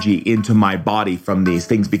energy into my body from these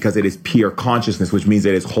things because it is pure consciousness, which means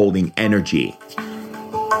it is holding energy.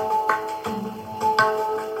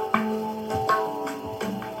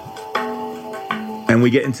 And we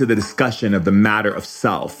get into the discussion of the matter of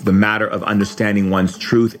self, the matter of understanding one's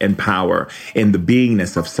truth and power in the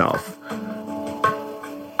beingness of self.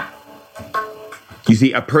 You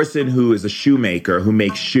see, a person who is a shoemaker who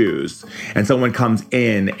makes shoes and someone comes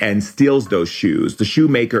in and steals those shoes, the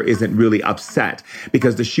shoemaker isn't really upset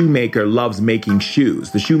because the shoemaker loves making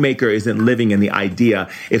shoes. The shoemaker isn't living in the idea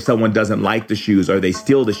if someone doesn't like the shoes or they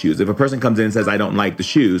steal the shoes. If a person comes in and says, I don't like the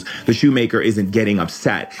shoes, the shoemaker isn't getting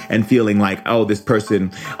upset and feeling like, oh, this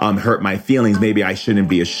person hurt my feelings. Maybe I shouldn't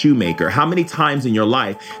be a shoemaker. How many times in your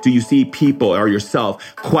life do you see people or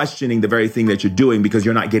yourself questioning the very thing that you're doing because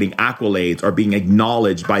you're not getting accolades or being acknowledged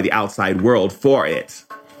by the outside world for it?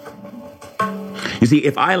 You see,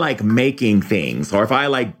 if I like making things or if I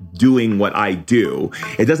like doing what I do,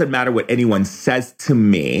 it doesn't matter what anyone says to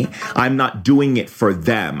me. I'm not doing it for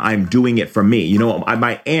them. I'm doing it for me. You know,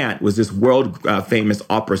 my aunt was this world famous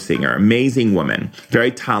opera singer, amazing woman,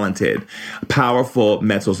 very talented, powerful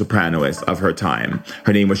mezzo-sopranoist of her time.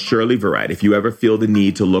 Her name was Shirley Verrett. If you ever feel the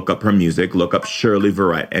need to look up her music, look up Shirley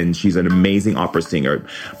Verrett, and she's an amazing opera singer.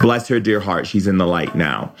 Bless her dear heart. She's in the light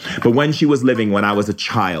now. But when she was living, when I was a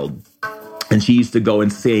child, and she used to go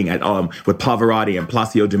and sing at with Pavarotti and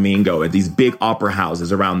Placido Domingo at these big opera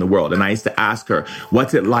houses around the world. And I used to ask her,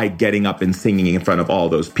 what's it like getting up and singing in front of all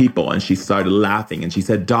those people? And she started laughing and she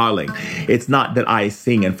said, darling, it's not that I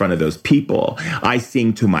sing in front of those people. I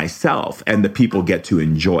sing to myself and the people get to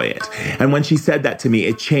enjoy it. And when she said that to me,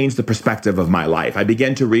 it changed the perspective of my life. I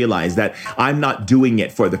began to realize that I'm not doing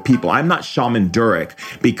it for the people. I'm not Shaman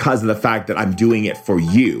Durek because of the fact that I'm doing it for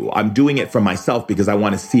you. I'm doing it for myself because I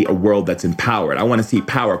want to see a world that's empowered. I want to see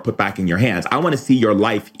power put back in your hands. I want to see your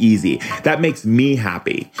life easy. That makes me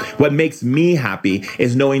happy. What makes me happy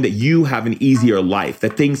is knowing that you have an easier life,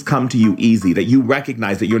 that things come to you easy, that you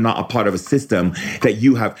recognize that you're not a part of a system that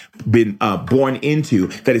you have been born into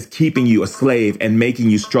that is keeping you a slave and making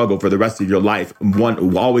you struggle for the rest of your life,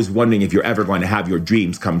 always wondering if you're ever going to have your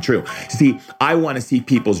dreams come true. See, I want to see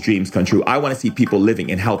people's dreams come true. I want to see people living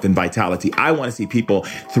in health and vitality. I want to see people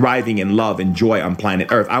thriving in love and joy on planet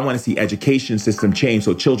Earth. I want to see education system change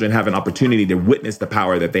so children have an opportunity to witness the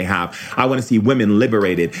power that they have. I want to see women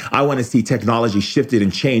liberated. I want to see technology shifted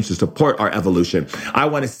and changed to support our evolution. I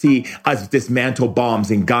want to see us dismantle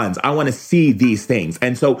bombs and guns. I want to see these things.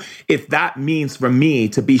 And so if that means for me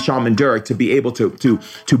to be Shaman Durek, to be able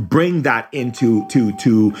to bring that into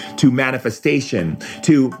to manifestation,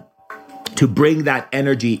 to to bring that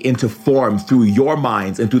energy into form through your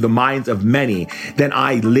minds and through the minds of many, then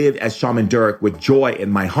I live as Shaman Durek with joy in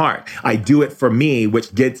my heart. I do it for me,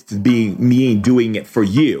 which gets to be me doing it for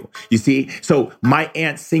you. You see? So my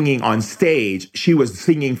aunt singing on stage, she was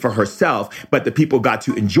singing for herself, but the people got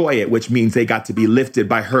to enjoy it, which means they got to be lifted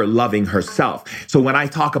by her loving herself. So when I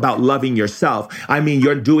talk about loving yourself, I mean,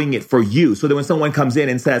 you're doing it for you. So that when someone comes in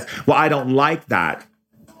and says, well, I don't like that,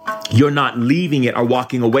 you're not leaving it or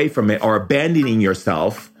walking away from it or abandoning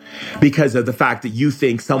yourself because of the fact that you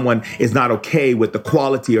think someone is not okay with the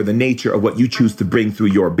quality or the nature of what you choose to bring through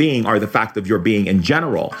your being or the fact of your being in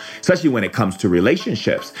general, especially when it comes to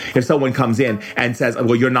relationships. If someone comes in and says,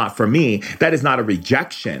 well, you're not for me, that is not a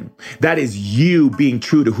rejection. That is you being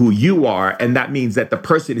true to who you are. And that means that the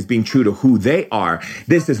person is being true to who they are.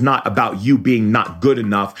 This is not about you being not good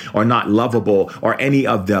enough or not lovable or any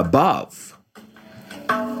of the above.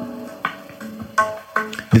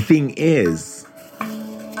 The thing is,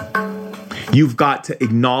 you've got to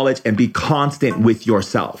acknowledge and be constant with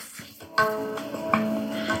yourself.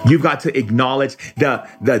 You've got to acknowledge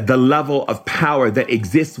the level of power that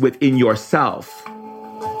exists within yourself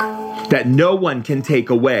that no one can take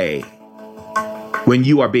away when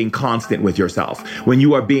you are being constant with yourself, when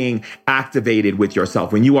you are being activated with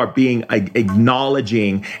yourself, when you are being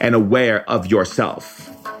acknowledging and aware of yourself.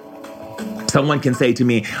 Someone can say to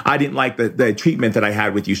me, I didn't like the treatment that I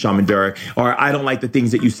had with you, Shaman Durek, or I don't like the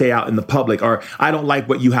things that you say out in the public, or I don't like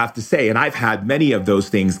what you have to say. And I've had many of those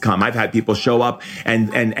things come. I've had people show up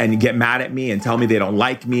and get mad at me and tell me they don't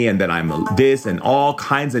like me and that I'm this and all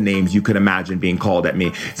kinds of names you could imagine being called at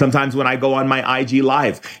me. Sometimes when I go on my IG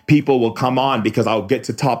Live, people will come on because I'll get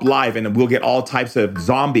to top live and we'll get all types of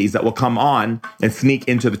zombies that will come on and sneak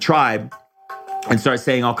into the tribe and start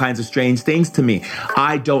saying all kinds of strange things to me.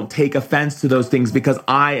 I don't take offense to those things because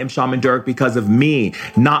I am Shaman Durek because of me,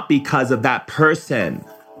 not because of that person.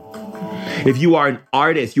 If you are an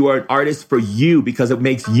artist, you are an artist for you because it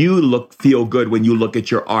makes you feel good when you look at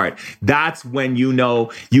your art. That's when you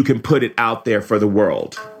know you can put it out there for the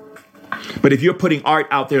world. But if you're putting art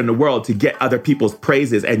out there in the world to get other people's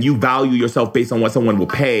praises and you value yourself based on what someone will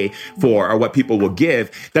pay for or what people will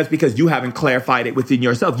give, that's because you haven't clarified it within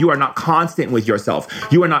yourself. You are not constant with yourself.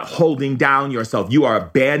 You are not holding down yourself. You are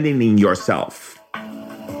abandoning yourself.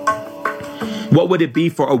 What would it be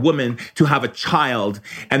for a woman to have a child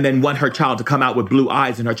and then want her child to come out with blue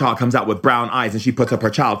eyes and her child comes out with brown eyes and she puts up her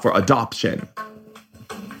child for adoption?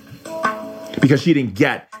 Because she didn't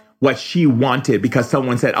get what she wanted because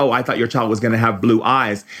someone said, oh, I thought your child was going to have blue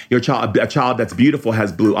eyes. A child that's beautiful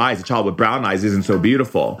has blue eyes. A child with brown eyes isn't so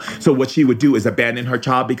beautiful. So what she would do is abandon her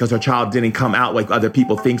child because her child didn't come out like other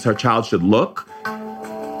people thinks her child should look?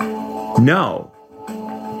 No.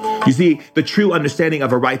 You see, the true understanding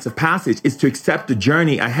of a rites of passage is to accept the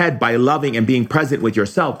journey ahead by loving and being present with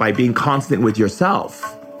yourself, by being constant with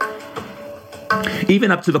yourself.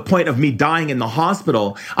 Even up to the point of me dying in the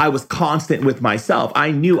hospital, I was constant with myself.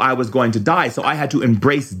 I knew I was going to die, so I had to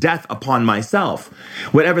embrace death upon myself.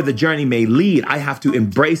 Whatever the journey may lead, I have to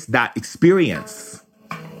embrace that experience.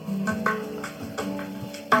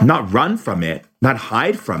 Not run from it, not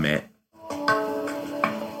hide from it.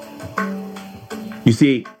 You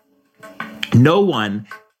see, no one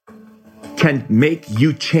can make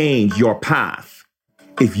you change your path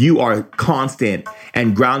if you are constant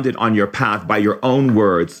and grounded on your path by your own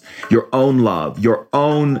words, your own love, your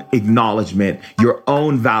own acknowledgement, your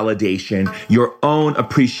own validation, your own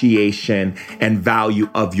appreciation and value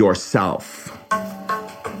of yourself.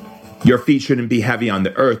 Your feet shouldn't be heavy on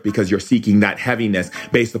the earth because you're seeking that heaviness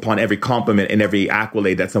based upon every compliment and every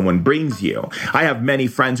accolade that someone brings you. I have many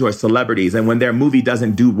friends who are celebrities, and when their movie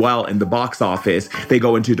doesn't do well in the box office, they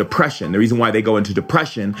go into depression. The reason why they go into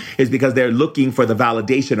depression is because they're looking for the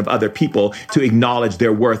validation of other people to acknowledge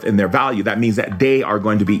their worth and their value. That means that they are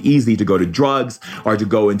going to be easy to go to drugs or to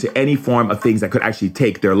go into any form of things that could actually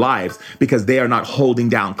take their lives because they are not holding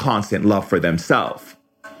down constant love for themselves.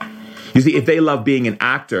 You see, if they love being an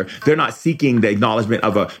actor, they're not seeking the acknowledgement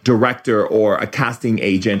of a director or a casting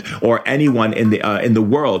agent or anyone in the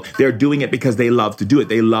world. They're doing it because they love to do it.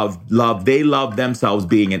 They love themselves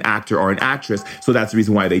being an actor or an actress. So that's the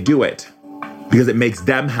reason why they do it, because it makes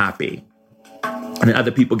them happy. And then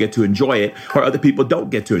other people get to enjoy it or other people don't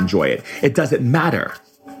get to enjoy it. It doesn't matter.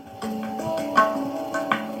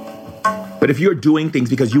 But if you're doing things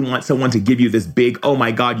because you want someone to give you this big, oh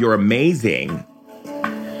my God, you're amazing,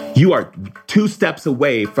 you are 2 steps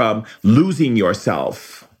away from losing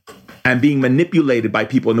yourself and being manipulated by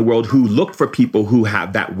people in the world who look for people who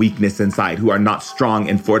have that weakness inside, who are not strong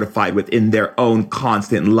and fortified within their own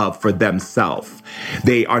constant love for themselves.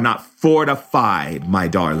 They are not fortified, my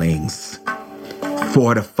darlings.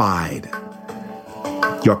 Fortified.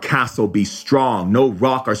 Your castle be strong. No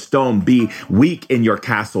rock or stone be weak in your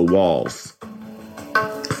castle walls.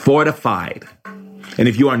 Fortified. And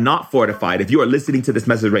if you are not fortified, if you are listening to this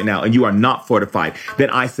message right now and you are not fortified, then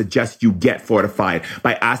I suggest you get fortified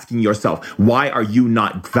by asking yourself, why are you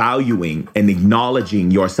not valuing and acknowledging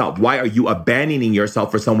yourself? Why are you abandoning yourself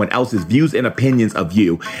for someone else's views and opinions of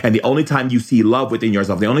you? And the only time you see love within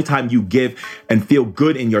yourself, the only time you give and feel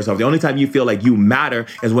good in yourself, the only time you feel like you matter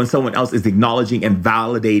is when someone else is acknowledging and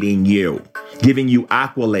validating you, giving you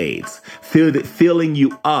accolades, filling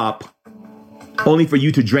you up, only for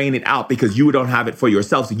you to drain it out because you don't have it for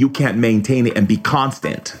yourself, so you can't maintain it and be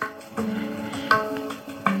constant.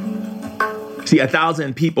 See,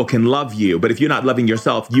 1,000 people can love you, but if you're not loving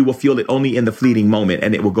yourself, you will feel it only in the fleeting moment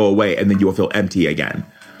and it will go away and then you will feel empty again.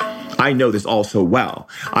 I know this all so well.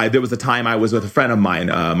 There was a time I was with a friend of mine,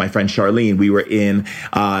 my friend Charlene. We were in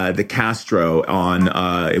the Castro on,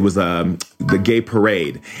 it was the gay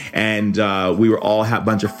parade. And we were all a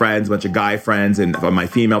bunch of friends, a bunch of guy friends and my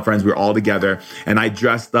female friends. We were all together. And I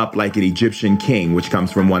dressed up like an Egyptian king, which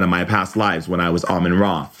comes from one of my past lives when I was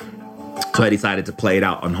Amun-Ra. So I decided to play it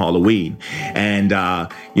out on Halloween. And,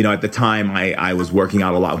 at the time I was working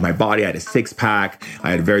out a lot with my body. I had a 6-pack.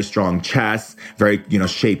 I had a very strong chest, very,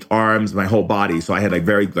 shaped arms, my whole body. So I had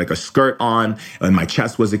a skirt on and my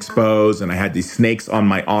chest was exposed and I had these snakes on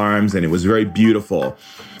my arms and it was very beautiful.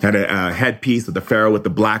 I had a headpiece of the pharaoh with the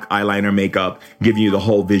black eyeliner makeup, giving you the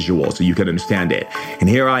whole visual so you could understand it. And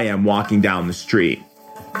here I am walking down the street.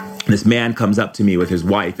 This man comes up to me with his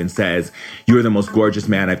wife and says, "You're the most gorgeous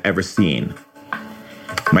man I've ever seen."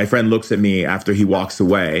 My friend looks at me after he walks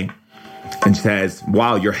away and says,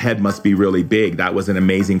 "Wow, your head must be really big. That was an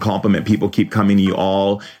amazing compliment. People keep coming to you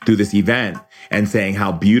all through this event and saying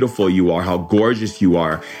how beautiful you are, how gorgeous you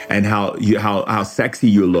are, and how sexy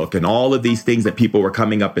you look, and all of these things that people were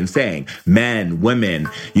coming up and saying. Men, women,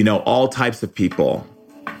 all types of people."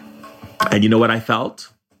 And you know what I felt?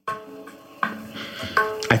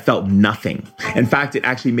 I felt nothing. In fact, it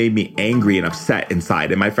actually made me angry and upset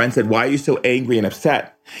inside. And my friend said, "Why are you so angry and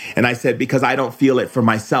upset?" And I said, "Because I don't feel it for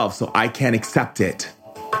myself, so I can't accept it."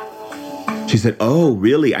 She said, "Oh,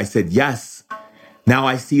 really?" I said, "Yes. Now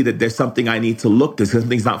I see that there's something I need to look to.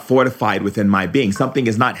 Something's not fortified within my being. Something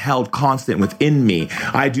is not held constant within me.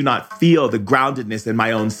 I do not feel the groundedness in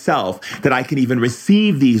my own self that I can even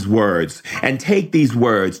receive these words and take these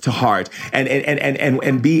words to heart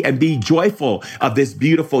and be joyful of this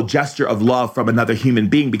beautiful gesture of love from another human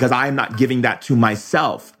being because I am not giving that to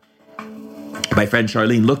myself." My friend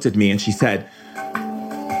Charlene looked at me and she said,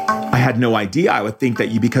 "I had no idea. I would think that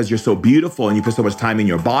because you're so beautiful and you put so much time in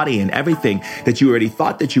your body and everything, that you already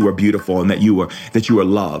thought that you were beautiful and that you were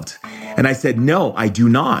loved." And I said, "No, I do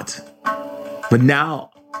not. But now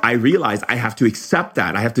I realize I have to accept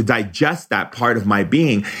that. I have to digest that part of my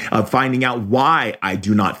being of finding out why I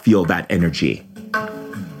do not feel that energy."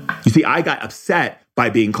 You see, I got upset by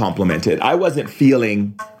being complimented. I wasn't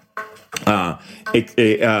feeling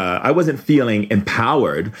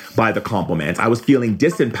empowered by the compliments. I was feeling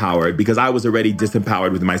disempowered because I was already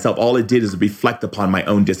disempowered with myself. All it did is reflect upon my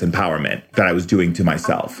own disempowerment that I was doing to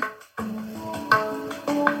myself.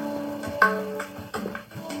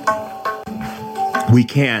 We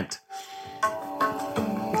can't,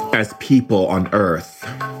 as people on earth,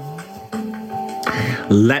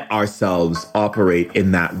 let ourselves operate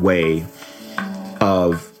in that way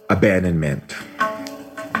of abandonment.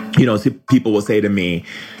 People will say to me,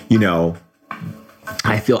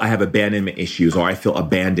 "I feel I have abandonment issues," or "I feel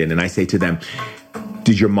abandoned." And I say to them,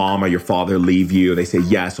 "Did your mom or your father leave you?" They say,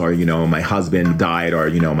 "Yes," or, "My husband died," or,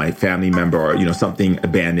 "My family member," or, something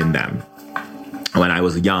abandoned them. When I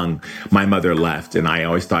was young, my mother left, and I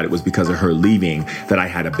always thought it was because of her leaving that I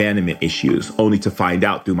had abandonment issues, only to find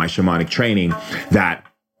out through my shamanic training that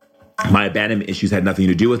my abandonment issues had nothing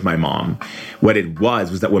to do with my mom. What it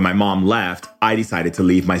was that when my mom left, I decided to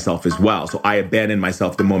leave myself as well. So I abandoned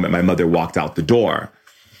myself the moment my mother walked out the door.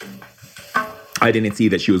 I didn't see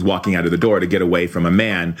that she was walking out of the door to get away from a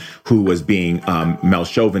man who was being male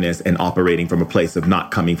chauvinist and operating from a place of not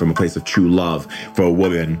coming from a place of true love for a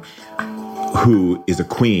woman who is a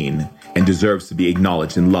queen and deserves to be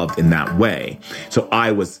acknowledged and loved in that way. So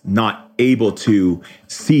I was not able to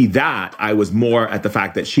see that. I was more at the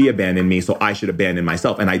fact that she abandoned me, so I should abandon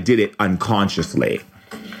myself. And I did it unconsciously.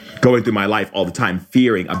 Going through my life all the time,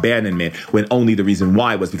 fearing abandonment, when only the reason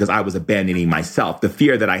why was because I was abandoning myself. The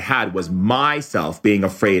fear that I had was myself being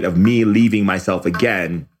afraid of me leaving myself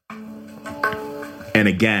again and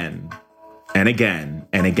again and again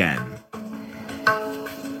and again.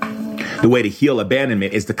 The way to heal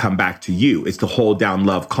abandonment is to come back to you. It's to hold down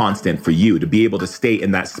love constant for you, to be able to stay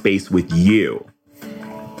in that space with you.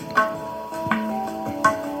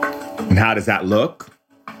 And how does that look?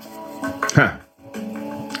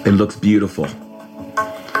 It looks beautiful.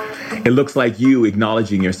 It looks like you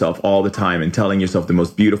acknowledging yourself all the time and telling yourself the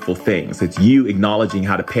most beautiful things. It's you acknowledging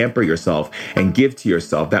how to pamper yourself and give to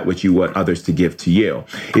yourself that which you want others to give to you.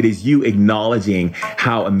 It is you acknowledging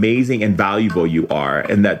how amazing and valuable you are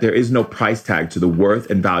and that there is no price tag to the worth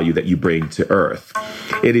and value that you bring to earth.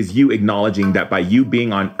 It is you acknowledging that by you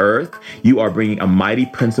being on earth, you are bringing a mighty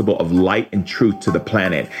principle of light and truth to the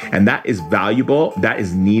planet. And that is valuable, that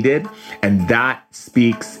is needed, and that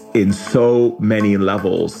speaks in so many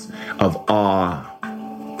levels of awe.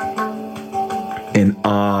 In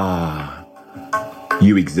awe,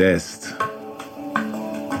 you exist.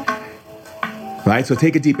 Right? So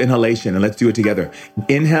take a deep inhalation and let's do it together.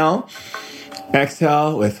 Inhale,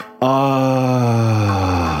 exhale with ah.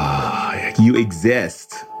 You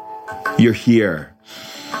exist. You're here.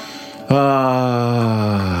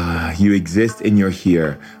 Ah, you exist and you're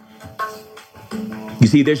here. You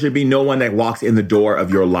see, there should be no one that walks in the door of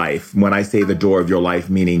your life. When I say the door of your life,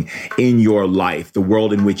 meaning in your life, the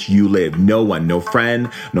world in which you live. No one, no friend,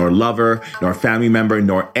 nor lover, nor family member,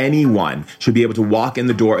 nor anyone should be able to walk in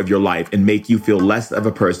the door of your life and make you feel less of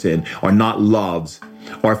a person or not loved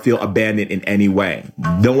or feel abandoned in any way.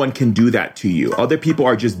 No one can do that to you. Other people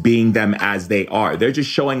are just being them as they are. They're just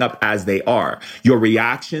showing up as they are. Your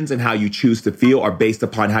reactions and how you choose to feel are based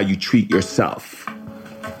upon how you treat yourself.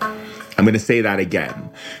 I'm going to say that again.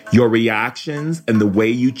 Your reactions and the way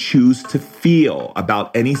you choose to feel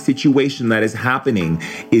about any situation that is happening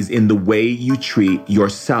is in the way you treat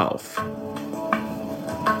yourself.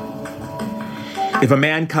 If a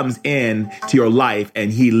man comes in to your life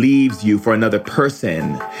and he leaves you for another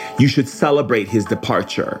person, you should celebrate his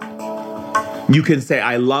departure. You can say,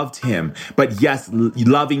 I loved him. But yes,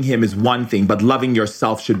 loving him is one thing, but loving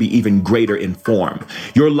yourself should be even greater in form.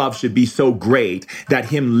 Your love should be so great that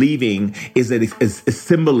him leaving is a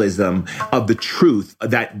symbolism of the truth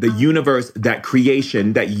that the universe, that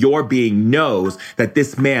creation, that your being knows that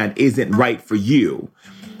this man isn't right for you.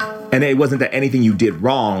 And it wasn't that anything you did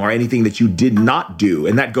wrong or anything that you did not do.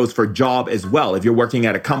 And that goes for job as well. If you're working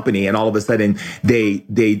at a company and all of a sudden they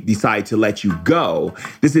decide to let you go,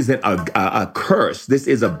 this isn't a curse. This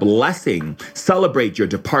is a blessing. Celebrate your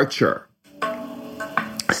departure.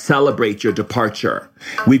 Celebrate your departure.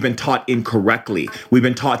 We've been taught incorrectly. We've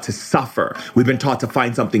been taught to suffer. We've been taught to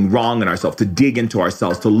find something wrong in ourselves, to dig into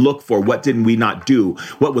ourselves, to look for what did we not do?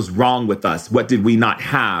 What was wrong with us? What did we not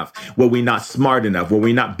have? Were we not smart enough? Were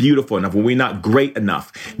we not beautiful enough? Were we not great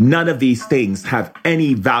enough? None of these things have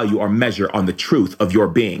any value or measure on the truth of your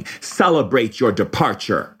being. Celebrate your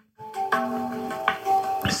departure.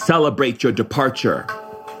 Celebrate your departure.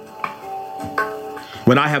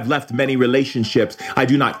 When I have left many relationships, I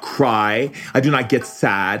do not cry. I do not get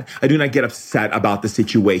sad. I do not get upset about the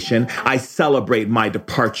situation. I celebrate my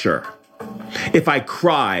departure. If I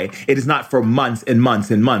cry, it is not for months and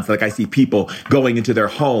months and months. Like I see people going into their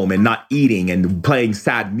home and not eating and playing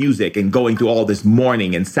sad music and going through all this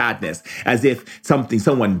mourning and sadness as if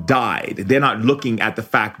someone died. They're not looking at the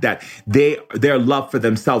fact that their love for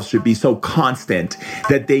themselves should be so constant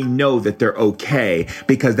that they know that they're okay,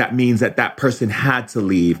 because that means that that person had to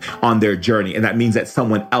leave on their journey. And that means that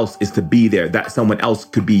someone else is to be there. That someone else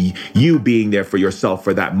could be you being there for yourself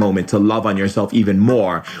for that moment, to love on yourself even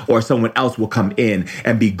more, or someone else will come in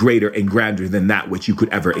and be greater and grander than that which you could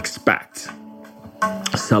ever expect.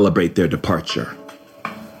 Celebrate their departure.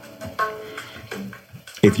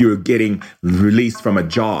 If you're getting released from a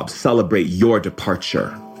job, celebrate your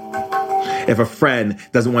departure. If a friend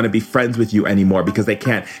doesn't want to be friends with you anymore because they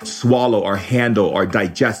can't swallow or handle or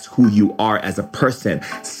digest who you are as a person,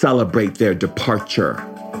 celebrate their departure.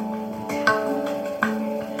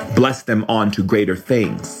 Bless them on to greater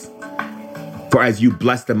things. For as you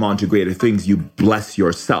bless them on to greater things, you bless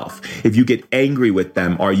yourself. If you get angry with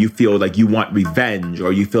them, or you feel like you want revenge,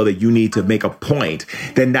 or you feel that you need to make a point,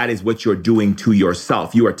 then that is what you're doing to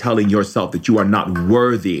yourself. You are telling yourself that you are not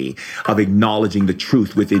worthy of acknowledging the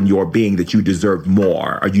truth within your being, that you deserve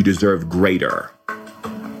more or you deserve greater.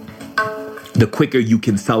 The quicker you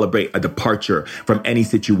can celebrate a departure from any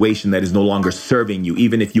situation that is no longer serving you,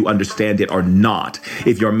 even if you understand it or not.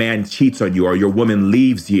 If your man cheats on you or your woman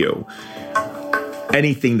leaves you,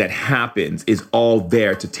 Anything that happens is all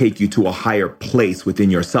there to take you to a higher place within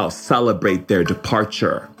yourself. Celebrate their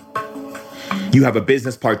departure. You have a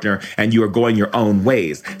business partner and you are going your own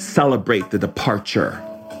ways. Celebrate the departure.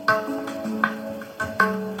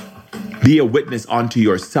 Be a witness unto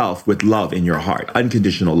yourself with love in your heart,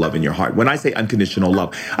 unconditional love in your heart. When I say unconditional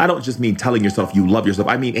love, I don't just mean telling yourself you love yourself.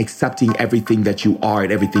 I mean accepting everything that you are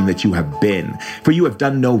and everything that you have been. For you have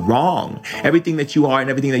done no wrong. Everything that you are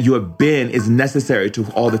and everything that you have been is necessary to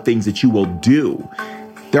all the things that you will do.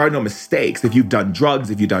 There are no mistakes. If you've done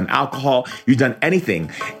drugs, if you've done alcohol, you've done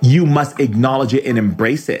anything, you must acknowledge it and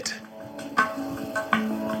embrace it.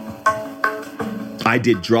 I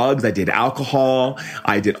did drugs, I did alcohol,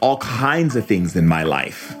 I did all kinds of things in my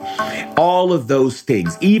life. All of those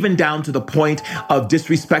things, even down to the point of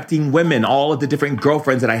disrespecting women, all of the different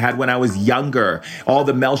girlfriends that I had when I was younger, all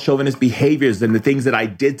the male chauvinist behaviors and the things that I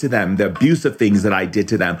did to them, the abusive things that I did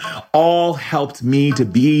to them, all helped me to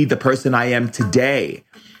be the person I am today.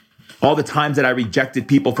 All the times that I rejected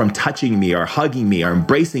people from touching me or hugging me or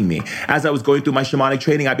embracing me. As I was going through my shamanic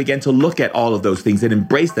training, I began to look at all of those things and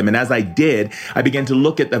embrace them. And as I did, I began to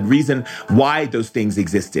look at the reason why those things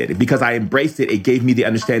existed. Because I embraced it, it gave me the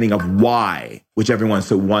understanding of why, which everyone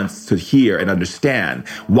so wants to hear and understand.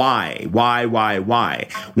 Why?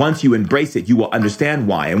 Once you embrace it, you will understand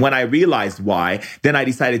why. And when I realized why, then I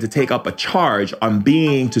decided to take up a charge on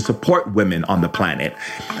being to support women on the planet,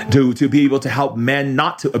 to be able to help men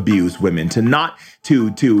not to abuse women, to not to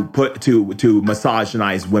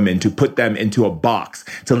misogynize women, to put them into a box,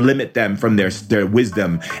 to limit them from their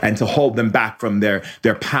wisdom, and to hold them back from their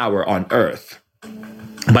power on earth.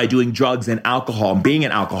 By doing drugs and alcohol, being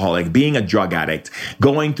an alcoholic, being a drug addict,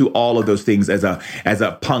 going through all of those things as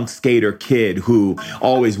a punk skater kid who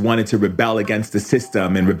always wanted to rebel against the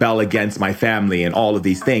system and rebel against my family and all of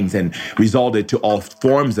these things, and resulted to all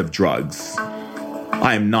forms of drugs.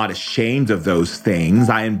 I am not ashamed of those things.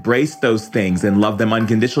 I embrace those things and love them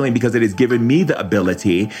unconditionally because it has given me the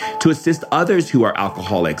ability to assist others who are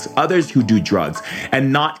alcoholics, others who do drugs,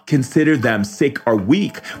 and not consider them sick or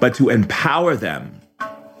weak, but to empower them.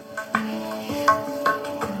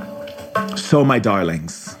 So, my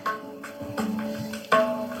darlings,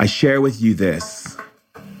 I share with you this.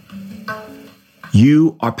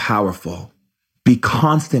 You are powerful. Be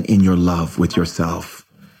constant in your love with yourself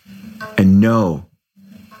and know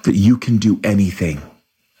that you can do anything.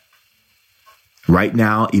 Right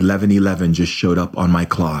now, 11:11 just showed up on my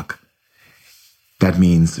clock. That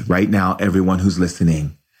means right now, everyone who's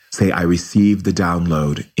listening, say, I receive the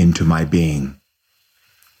download into my being.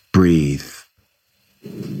 Breathe.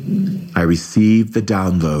 I receive the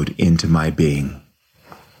download into my being.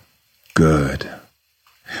 Good.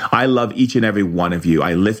 I love each and every one of you.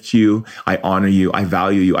 I lift you. I honor you. I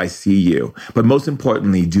value you. I see you. But most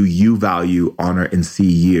importantly, do you value, honor, and see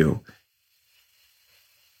you?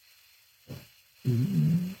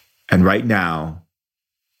 And right now,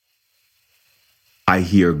 I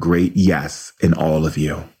hear great yes in all of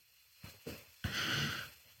you.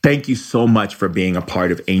 Thank you so much for being a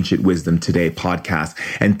part of Ancient Wisdom Today podcast.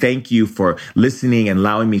 And thank you for listening and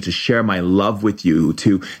allowing me to share my love with you,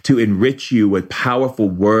 to enrich you with powerful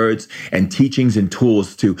words and teachings and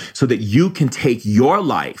tools so that you can take your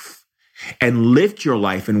life and lift your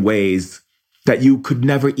life in ways that you could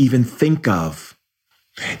never even think of.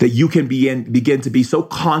 That you can begin to be so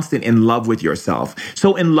constant in love with yourself,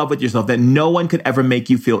 so in love with yourself that no one could ever make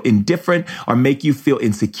you feel indifferent or make you feel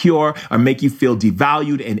insecure or make you feel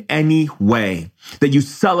devalued in any way. That you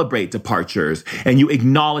celebrate departures and you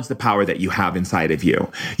acknowledge the power that you have inside of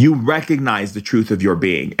you. You recognize the truth of your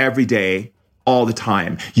being every day, all the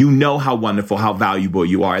time. You know how wonderful, how valuable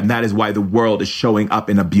you are. And that is why the world is showing up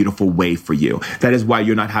in a beautiful way for you. That is why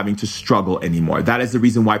you're not having to struggle anymore. That is the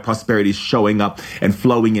reason why prosperity is showing up and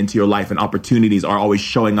flowing into your life, and opportunities are always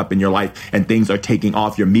showing up in your life, and things are taking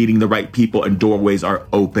off. You're meeting the right people and doorways are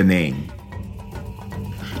opening.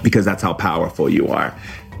 Because that's how powerful you are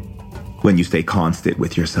when you stay constant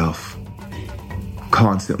with yourself.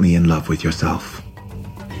 Constantly in love with yourself.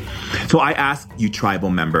 So I ask you tribal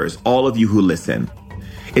members, all of you who listen,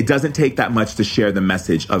 it doesn't take that much to share the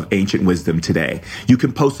message of Ancient Wisdom Today. You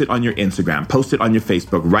can post it on your Instagram, post it on your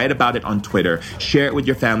Facebook, write about it on Twitter, share it with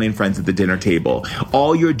your family and friends at the dinner table.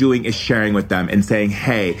 All you're doing is sharing with them and saying,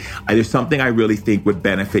 hey, there's something I really think would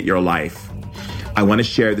benefit your life. I want to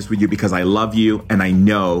share this with you because I love you and I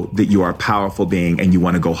know that you are a powerful being and you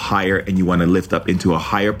want to go higher and you want to lift up into a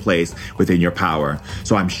higher place within your power.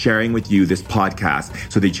 So I'm sharing with you this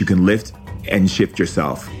podcast so that you can lift and shift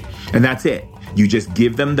yourself. And that's it. You just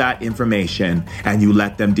give them that information and you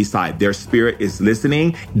let them decide. Their spirit is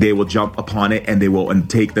listening. They will jump upon it and they will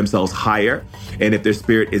take themselves higher. And if their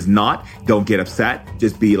spirit is not, don't get upset.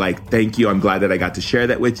 Just be like, thank you. I'm glad that I got to share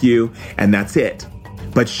that with you. And that's it.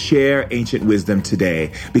 But share ancient wisdom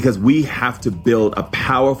today, because we have to build a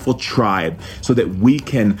powerful tribe so that we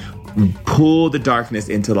can pull the darkness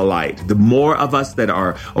into the light. The more of us that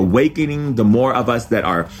are awakening, the more of us that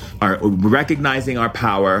are recognizing our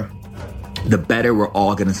power, the better we're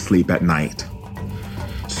all going to sleep at night.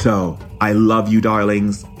 So I love you,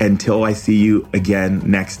 darlings, until I see you again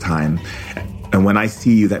next time. And when I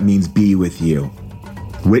see you, that means be with you,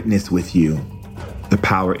 witness with you the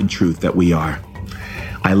power and truth that we are.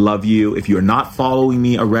 I love you. If you're not following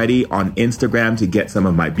me already on Instagram to get some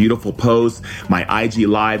of my beautiful posts, my IG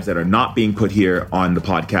lives that are not being put here on the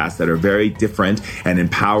podcast, that are very different and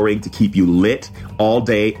empowering to keep you lit all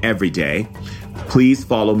day, every day, please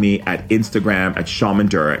follow me at Instagram at Shaman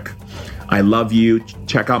Durek. I love you.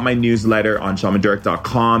 Check out my newsletter on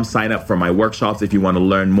shamandurek.com. Sign up for my workshops if you want to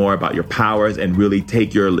learn more about your powers and really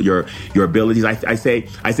take your abilities. I say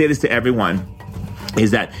this to everyone,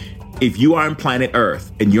 is that if you are on planet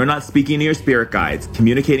Earth and you're not speaking to your spirit guides,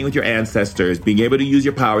 communicating with your ancestors, being able to use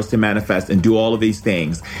your powers to manifest and do all of these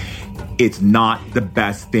things, it's not the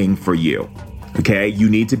best thing for you. Okay? You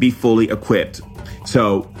need to be fully equipped.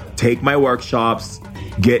 So take my workshops,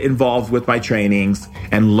 get involved with my trainings,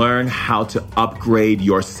 and learn how to upgrade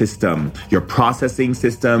your system, your processing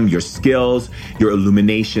system, your skills, your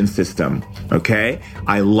illumination system. Okay?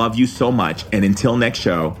 I love you so much. And until next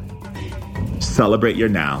show, celebrate your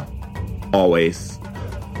now. Always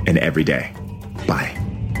and every day. Bye.